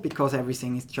capital because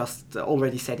everything is just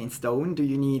already set in stone? Do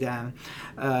you need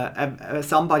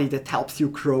somebody that helps you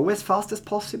grow as fast as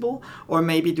possible, or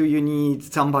maybe do you need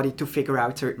somebody to figure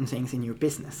out certain things in your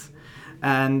business?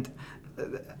 And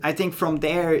I think from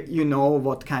there you know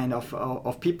what kind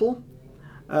of people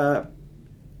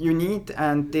you need,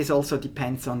 and this also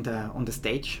depends on the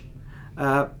stage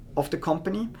of the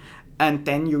company. And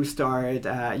then you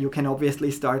can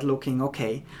obviously start looking,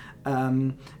 okay,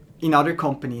 in other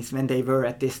companies when they were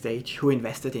at this stage, who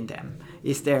invested in them?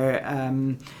 Is there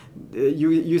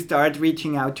you start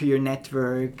reaching out to your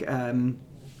network.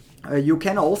 You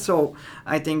can also,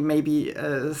 I think, maybe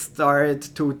start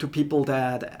to people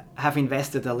that have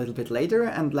invested a little bit later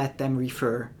and let them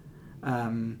refer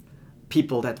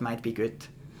people that might be good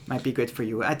for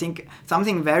you. I think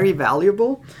something very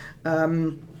valuable.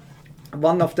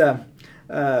 One of the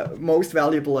most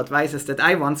valuable advices that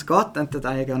I once got and that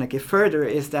I'm gonna give further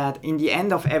is that in the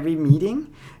end of every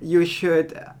meeting, you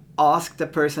should ask the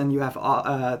person you have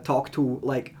talked to,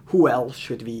 like, who else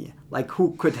should we, like,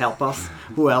 who could help us?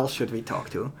 Who else should we talk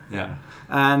to? Yeah.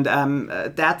 And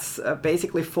that's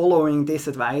basically following this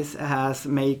advice has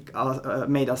made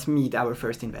us meet our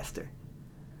first investor.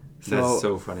 So, that's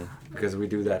so funny because we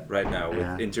do that right now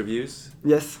with interviews.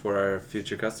 Yes. For our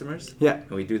future customers. Yeah.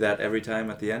 And we do that every time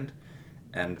at the end.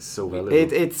 And so valuable.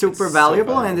 It's super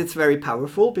valuable, and it's very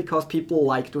powerful because people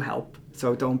like to help.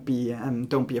 So don't be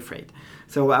afraid.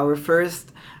 So our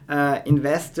first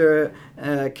investor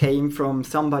came from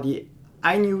somebody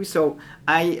I knew. So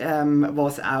I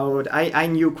was out. I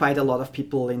knew quite a lot of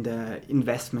people in the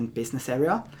investment business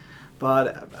area.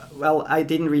 But, well, I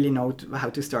didn't really know how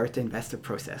to start the investor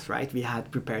process, right? We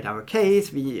had prepared our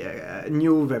case, we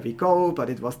knew where we go, but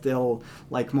it was still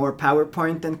like more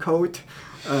PowerPoint than code.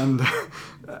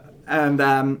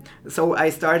 And so I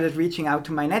started reaching out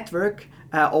to my network,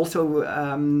 also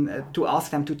to ask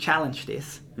them to challenge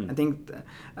this. I think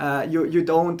you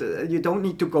don't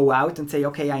need to go out and say,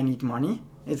 okay, I need money.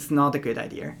 It's not a good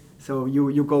idea. So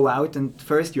you go out and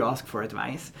first you ask for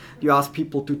advice. You ask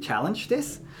people to challenge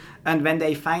this. And when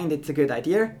they find it's a good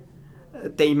idea,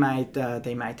 they might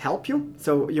help you.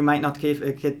 So you might not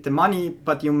get the money,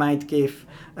 but you might get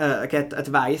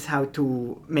advice how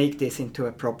to make this into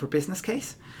a proper business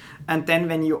case. And then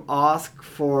when you ask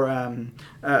for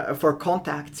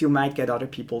contacts, you might get other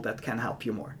people that can help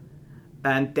you more.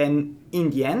 And then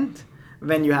in the end,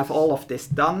 when you have all of this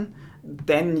done,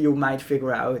 then you might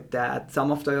figure out that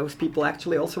some of those people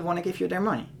actually also want to give you their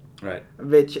money. Right.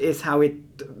 Which is how it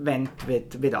went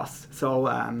with us.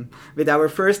 So with our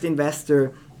first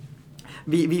investor,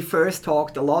 we first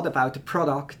talked a lot about the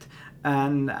product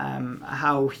and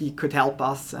how he could help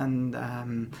us and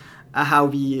how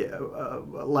we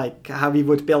how we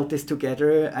would build this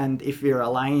together, and if we're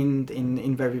aligned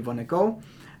in where we want to go,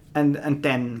 and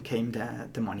then came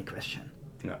the money question.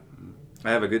 Yeah,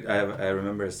 I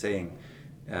remember a saying,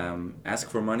 ask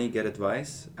for money, get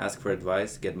advice. Ask for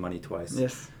advice, get money twice.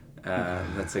 Yes.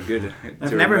 That's a good.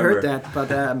 I've never heard that,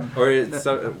 but or it's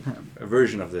a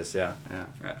version of this, yeah.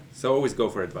 So always go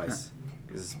for advice.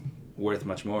 It's worth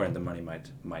much more, and the money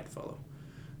might follow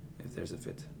if there's a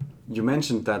fit. You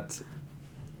mentioned that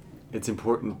it's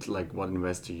important, like what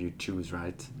investor you choose,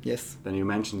 right? Yes. Then you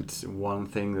mentioned one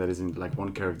thing that isn't like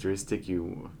one characteristic.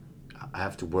 You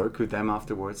have to work with them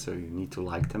afterwards, so you need to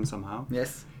like them somehow.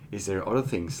 Yes. Is there other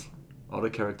things, other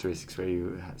characteristics where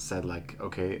you said like,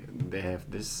 okay, they have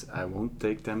this, I won't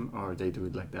take them, or they do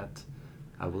it like that,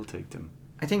 I will take them?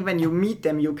 I think when you meet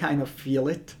them, you kind of feel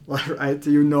it, right?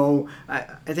 You know,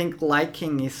 I think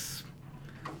liking is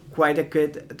quite a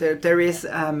good. There is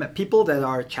people that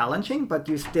are challenging, but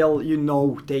you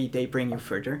know they bring you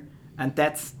further, and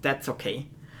that's okay.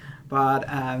 But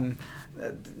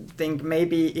think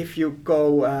maybe if you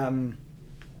go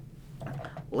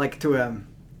like to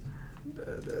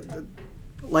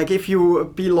like if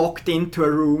you be locked into a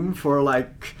room for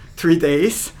like 3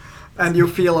 days and you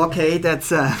feel okay,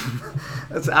 that's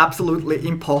absolutely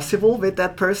impossible with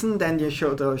that person, then you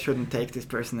shouldn't take this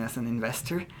person as an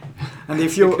investor. And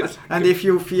if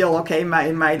you feel okay,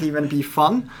 it might even be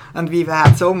fun, and we've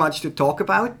had so much to talk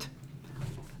about,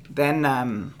 then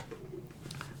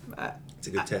it's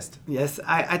a good test. Yes,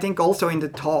 I think also in the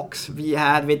talks we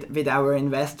had with our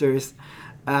investors,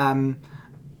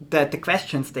 that the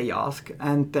questions they ask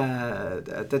and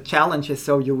the challenges,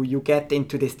 so you get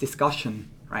into this discussion,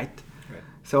 right?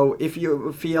 So if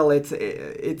you feel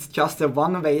it's just a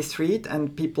one-way street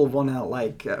and people wanna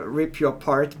like rip you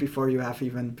apart before they have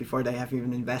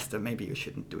even invested, maybe you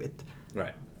shouldn't do it.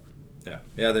 Right. Yeah.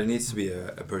 There needs to be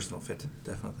a personal fit,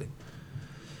 definitely.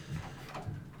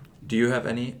 Do you have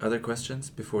any other questions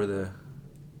before the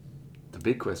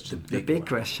big question? The big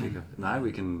question. Now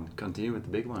we can continue with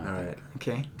the big one. All right.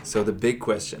 Okay. So the big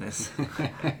question is,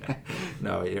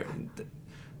 no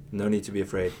need to be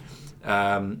afraid.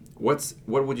 What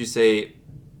would you say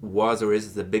was or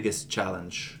is the biggest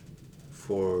challenge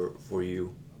for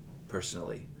you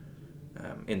personally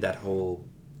in that whole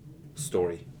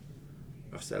story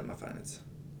of Selma Finance?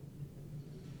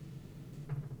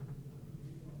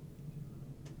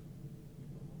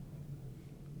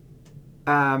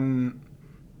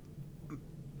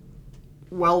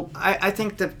 Well, I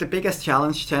think the biggest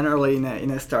challenge generally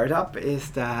in a startup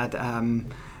is that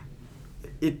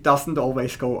it doesn't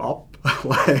always go up.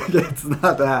 Like it's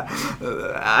not.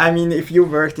 I mean, if you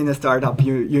worked in a startup,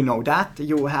 you know that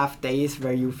you have days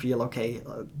where you feel okay,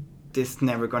 this is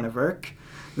never gonna work.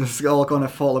 This is all gonna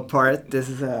fall apart. This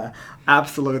is a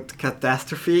absolute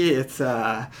catastrophe.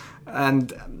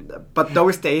 But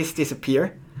those days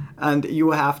disappear. And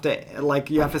you have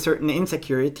a certain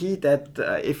insecurity that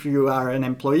if you are an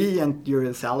employee and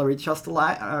your salary just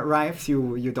arrives,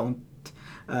 you don't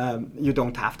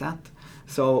have that.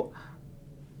 So,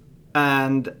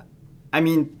 and I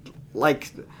mean,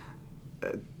 like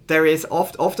there is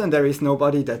often there is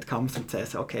nobody that comes and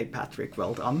says, "Okay, Patrick,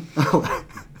 well done."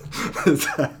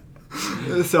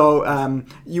 So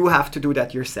you have to do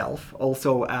that yourself,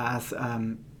 also as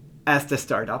the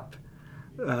startup.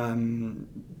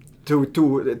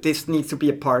 This needs to be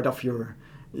a part of your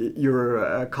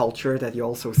culture, that you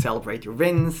also celebrate your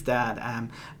wins, and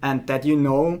that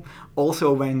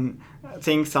also when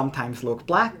things sometimes look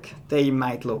black, they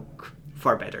might look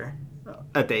far better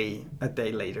a day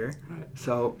later. Right.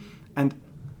 So, and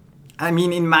I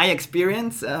mean, in my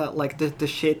experience, like the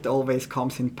shit always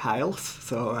comes in piles.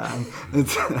 So,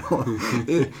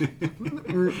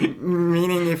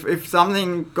 meaning if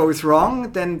something goes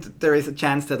wrong, then there is a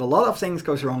chance that a lot of things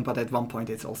goes wrong. But at one point,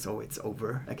 it's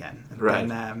over again.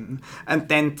 And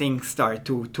then things start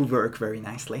to work very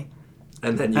nicely.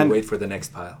 And then you wait for the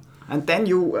next pile. And then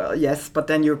but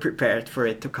then you're prepared for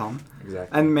it to come.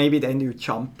 Exactly. And maybe then you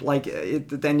jump,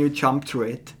 then you jump through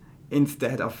it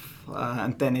instead of.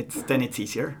 And then it's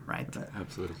easier, right?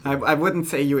 Absolutely. I wouldn't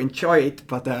say you enjoy it,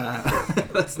 but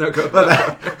let's not go.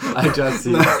 I just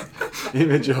see this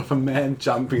image of a man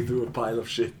jumping through a pile of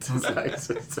shit. It's like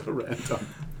so random.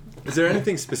 Is there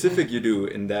anything specific you do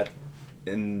in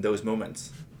those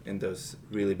moments, in those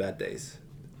really bad days,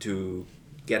 to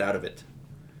get out of it?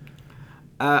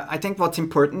 I think what's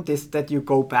important is that you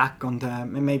go back on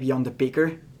the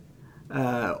bigger.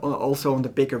 Also on the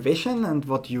bigger vision and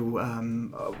what you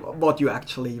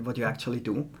actually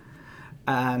do,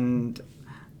 and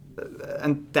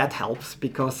that helps,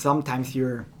 because sometimes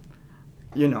you're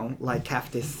have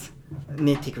this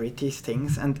nitty-gritty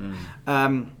things. And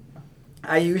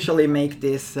I usually make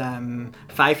this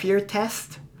 5-year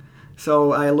test.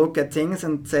 So I look at things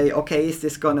and say, okay, is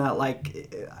this gonna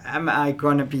am I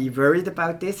gonna be worried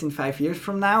about this in 5 years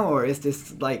from now, or is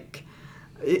this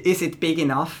is it big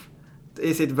enough?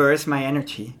 Is it worth my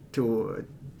energy to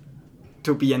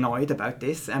be annoyed about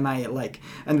this? Am I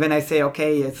and when I say,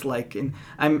 okay, it's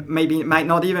might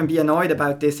not even be annoyed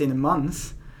about this in a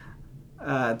month,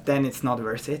 then it's not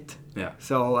worth it. Yeah.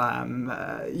 So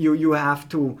you have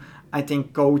to, I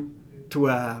think, go to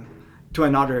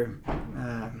another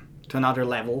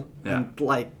level. Yeah. And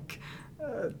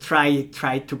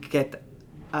try to get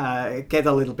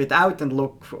a little bit out and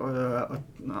look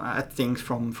at things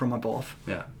from above.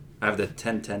 Yeah. I have the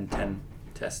 10-10-10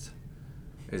 test.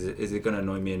 Is it going to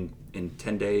annoy me in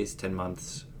 10 days, 10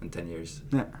 months, and 10 years?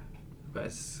 Yeah. But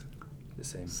it's the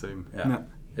same. Same. Yeah.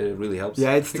 It really helps.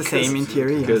 Yeah, it's the same in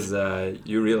theory. Because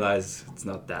you realize it's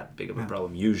not that big of a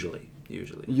problem, usually.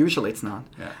 Usually it's not.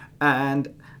 Yeah.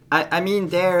 And I mean,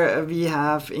 there we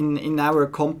have in our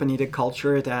company the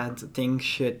culture that things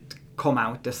should come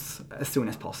out as soon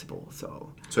as possible.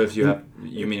 So if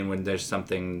you mean when there's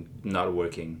something not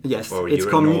working, yes, or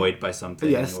you're annoyed by something,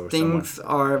 yes, or things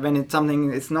are, when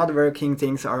something is not working,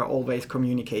 things are always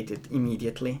communicated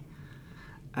immediately.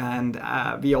 And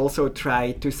we also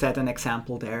try to set an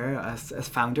example there as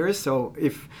founders. So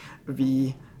if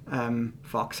we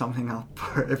fuck something up,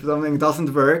 or if something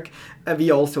doesn't work, we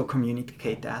also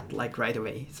communicate that right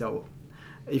away. So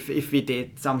if we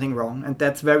did something wrong, and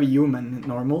that's very human,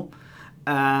 normal,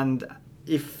 and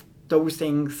if those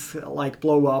things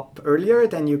blow up earlier,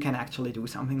 then you can actually do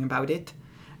something about it.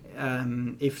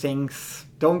 If things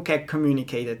don't get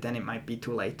communicated, then it might be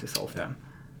too late to solve them.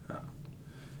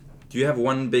 Do you have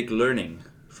one big learning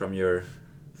from your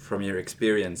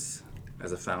experience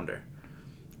as a founder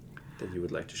that you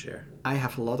would like to share? I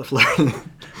have a lot of learning.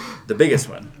 The biggest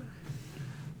one?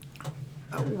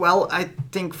 Well, I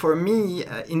think for me,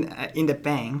 in the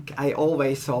bank, I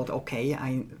always thought, okay,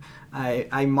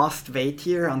 I must wait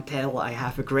here until I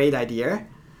have a great idea.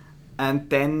 And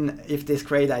then if this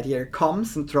great idea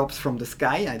comes and drops from the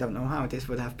sky, I don't know how this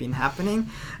would have been happening,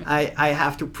 I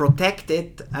have to protect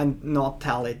it and not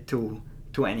tell it to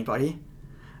anybody.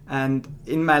 And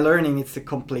in my learning, it's the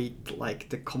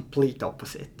complete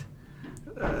opposite.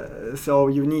 So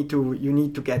you need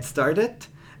to get started,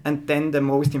 and then the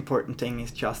most important thing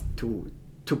is just to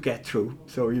get through.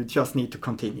 So you just need to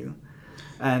continue.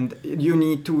 And you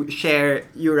need to share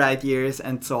your ideas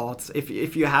and thoughts.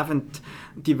 If you haven't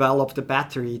developed a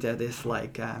battery that is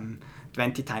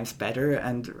 20 times better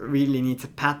and really needs a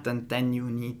patent, then you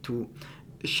need to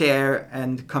share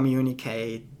and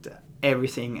communicate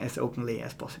everything as openly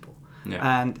as possible.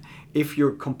 Yeah. And if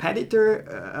your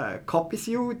competitor copies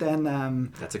you, then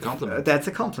that's a compliment. That's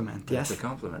a compliment. Yes. That's a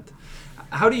compliment.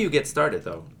 How do you get started,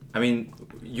 though? I mean,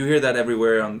 you hear that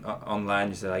everywhere online.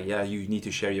 You say, you need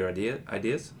to share your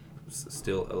ideas.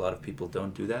 Still, a lot of people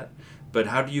don't do that. But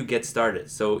how do you get started?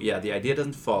 So, the idea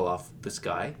doesn't fall off the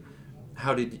sky.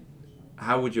 How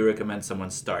would you recommend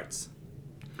someone starts?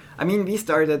 I mean, we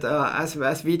started,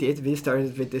 as we did, we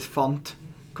started with this font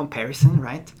comparison,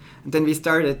 right? And then we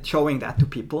started showing that to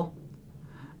people.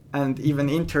 And even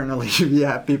internally, we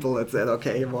had people that said,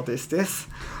 okay, what is this?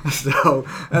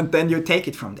 And then you take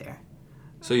it from there.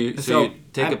 So you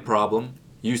take a problem.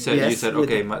 You said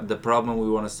okay, the problem we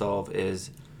want to solve is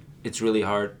it's really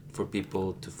hard for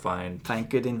people to find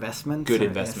good investments.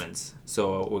 Yes.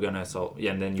 So we're gonna solve.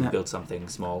 Yeah, and then you build something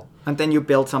small. And then you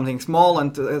build something small,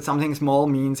 and something small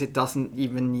means it doesn't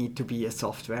even need to be a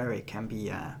software. It can be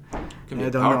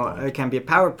it can be a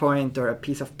PowerPoint or a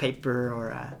piece of paper or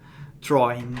a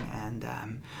drawing, and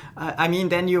I mean,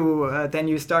 then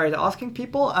you start asking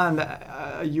people, and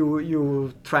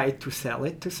you try to sell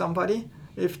it to somebody.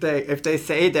 If they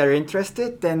say they're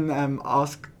interested, then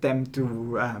ask them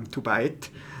to buy it.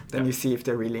 Then you see if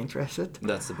they're really interested.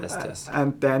 That's the best test.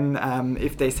 And then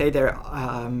if they say they're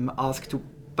asked to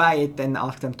buy it, then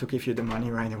ask them to give you the money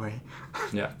right away.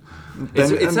 Yeah,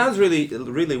 it sounds really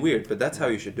really weird, but that's how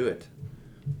you should do it,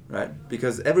 right?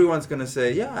 Because everyone's gonna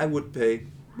say, I would pay.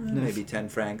 Maybe 10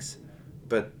 francs,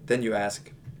 but then you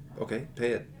ask, okay,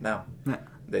 pay it now. Yeah.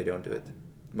 They don't do it.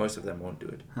 Most of them won't do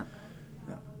it. Huh.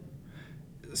 No.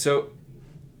 So,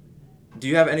 do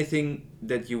you have anything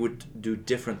that you would do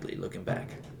differently looking back?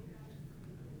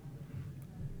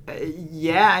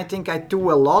 I think I do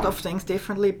a lot of things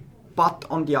differently, but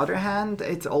on the other hand,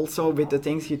 it's also with the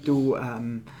things you do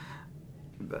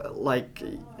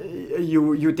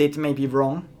you did maybe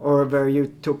wrong, or where you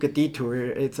took a detour,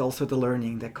 it's also the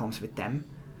learning that comes with them.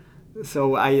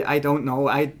 So I don't know.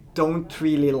 I don't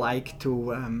really like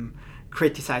to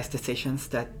criticize decisions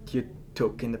that you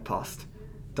took in the past.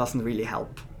 Doesn't really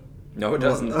help. No, it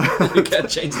doesn't. You can't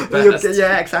change the past.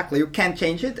 Yeah, exactly. You can't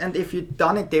change it, and if you'd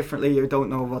done it differently, you don't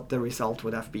know what the result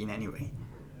would have been anyway.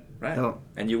 Right. So,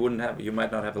 and you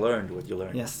might not have learned what you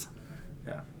learned. yes.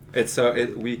 Yeah.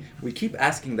 We keep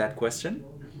asking that question.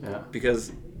 Yeah.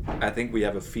 Because I think we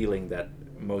have a feeling that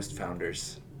most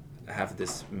founders have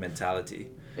this mentality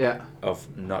Yeah. of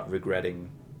not regretting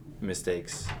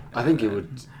mistakes. I think you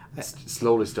would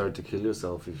slowly start to kill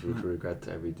yourself if you would regret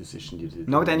every decision you did.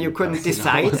 No, then you couldn't past, you know?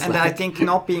 decide, It's and like- I think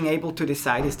not being able to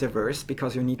decide is the worst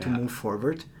because you need to Yeah. move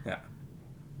forward. Yeah.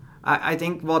 I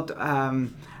think what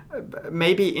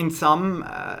maybe in some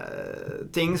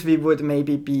things we would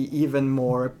maybe be even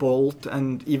more bold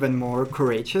and even more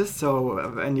courageous. So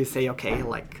when you say, okay,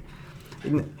 like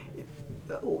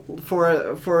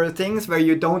for things where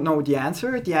you don't know the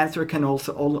answer can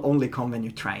also only come when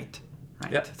you try it,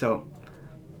 right? Yeah. So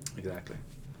Exactly.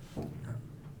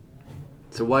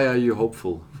 So why are you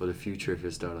hopeful for the future of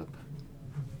your startup?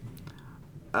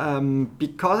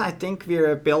 because I think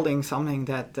we're building something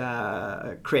that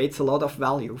creates a lot of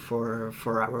value for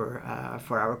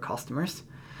our customers,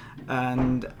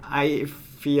 and I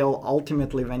feel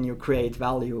ultimately when you create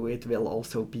value, it will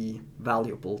also be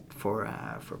valuable for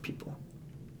people.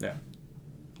 Yeah.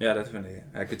 Yeah, definitely.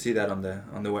 I could see that on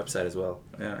the website as well,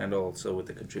 and also with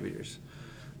the contributors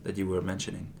that you were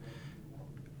mentioning.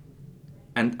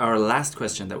 And our last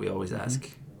question that we always ask: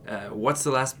 what's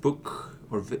the last book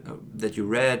or that you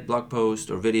read, blog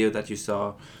post or video that you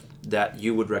saw that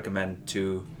you would recommend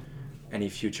to any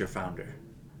future founder?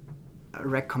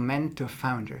 Recommend to a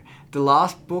founder. The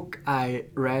last book I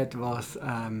read was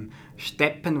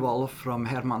Steppenwolf from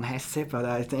Hermann Hesse, but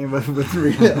I think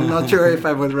I'm not sure if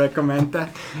I would recommend that.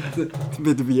 It's a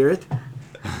bit weird.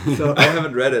 So I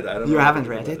haven't read it. I don't know. You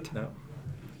haven't anything read about it? No.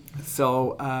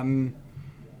 So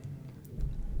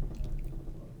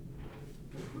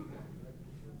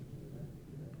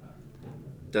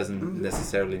Doesn't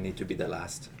necessarily need to be the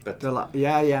last, but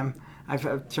yeah.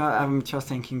 I'm just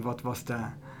thinking what was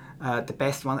the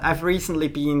best one. I've recently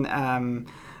been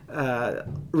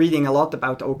reading a lot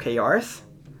about OKRs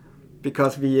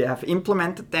because we have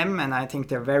implemented them, and I think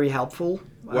they're very helpful.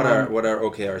 what are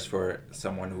OKRs for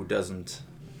someone who doesn't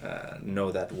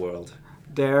know that world?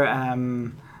 They're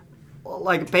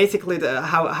like basically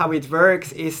how it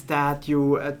works is that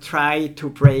you try to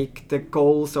break the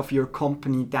goals of your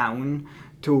company down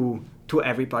to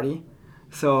everybody,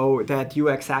 so that you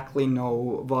exactly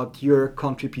know what your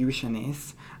contribution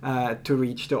is to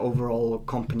reach the overall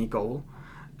company goal,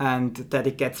 and that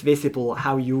it gets visible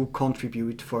how you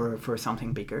contribute for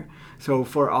something bigger. So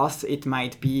for us, it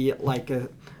might be like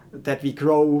that we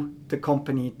grow the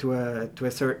company to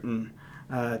a certain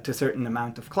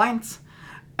amount of clients,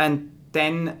 and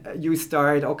then you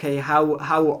start, okay,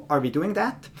 how are we doing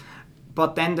that?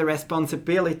 But then the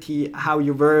responsibility, how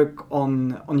you work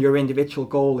on your individual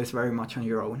goal is very much on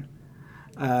your own.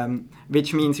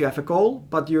 Which means you have a goal,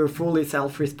 but you're fully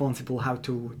self-responsible how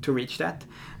to reach that.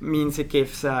 Means it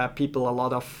gives people a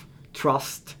lot of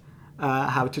trust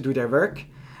how to do their work,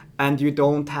 and you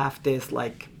don't have this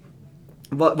like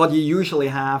what you usually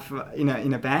have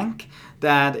in a bank,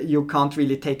 that you can't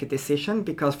really take a decision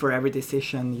because for every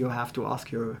decision you have to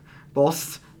ask your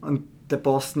boss, and the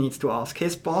boss needs to ask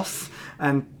his boss,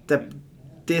 and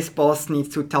this boss needs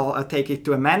to take it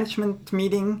to a management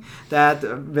meeting that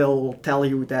will tell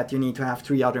you that you need to have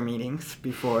 3 other meetings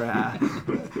before.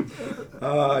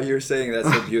 You're saying that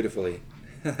so beautifully.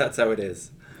 That's how it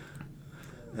is.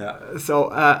 Yeah.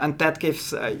 So and that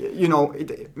gives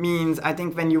it means, I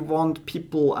think, when you want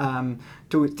people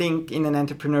to think in an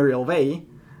entrepreneurial way,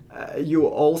 you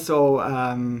also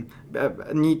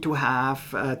need to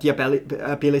have the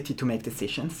ability to make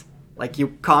decisions. Like you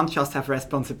can't just have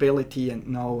responsibility and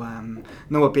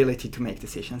no ability to make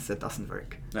decisions. That doesn't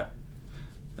work. Yeah.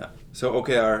 Yeah. So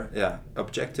OKR,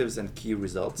 objectives and key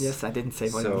results. Yes, I didn't say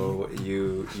what. So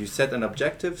you set an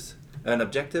objective.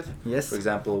 Yes. For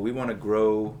example, we want to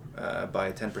grow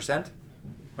by 10%.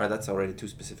 Right, that's already too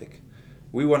specific.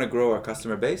 We want to grow our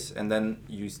customer base, and then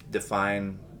you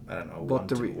define, I don't know,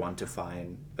 one to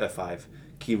 5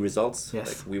 key results. Yes.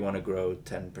 Like we want to grow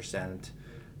 10%.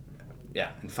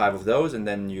 Yeah, and 5 of those, and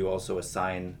then you also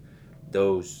assign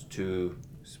those to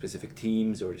specific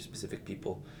teams or specific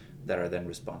people that are then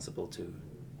responsible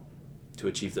to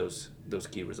achieve those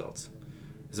key results.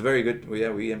 It's a very good.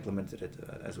 We implemented it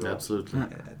as well. Absolutely,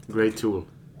 great tool.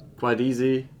 Quite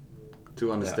easy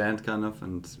to understand, kind of,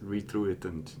 and read through it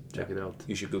and check it out.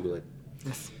 You should Google it.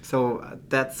 Yes. So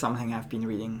that's something I've been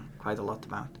reading quite a lot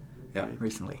about. Yeah.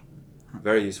 recently.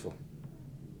 Very useful.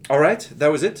 All right,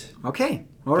 that was it. Okay,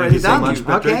 already you so done. much,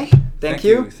 Patrick. Okay, thank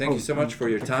you. Thank you so much for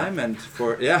your time and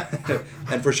for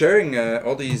and for sharing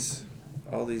all these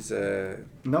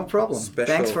No problem.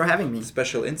 special, Thanks for having me.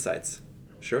 Special insights.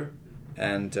 Sure.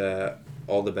 And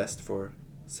all the best for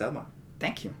Selma.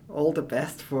 Thank you. All the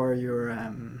best for your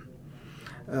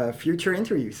future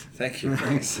interviews. Thank you.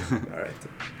 Thanks. All right.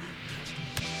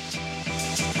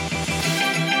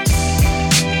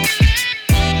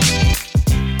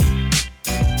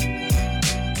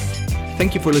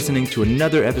 Thank you for listening to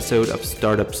another episode of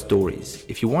Startup Stories.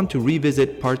 If you want to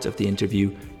revisit parts of the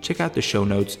interview, check out the show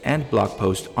notes and blog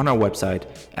post on our website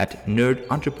at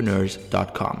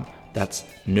nerdentrepreneurs.com. That's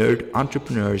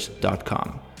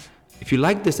nerdentrepreneurs.com. If you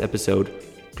liked this episode,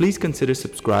 please consider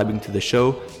subscribing to the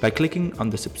show by clicking on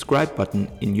the subscribe button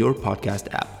in your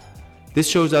podcast app. This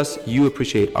shows us you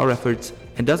appreciate our efforts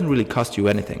and doesn't really cost you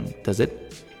anything, does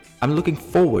it? I'm looking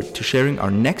forward to sharing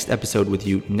our next episode with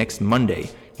you next Monday,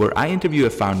 where I interview a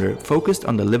founder focused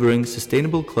on delivering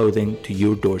sustainable clothing to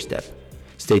your doorstep.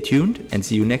 Stay tuned and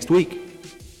see you next week.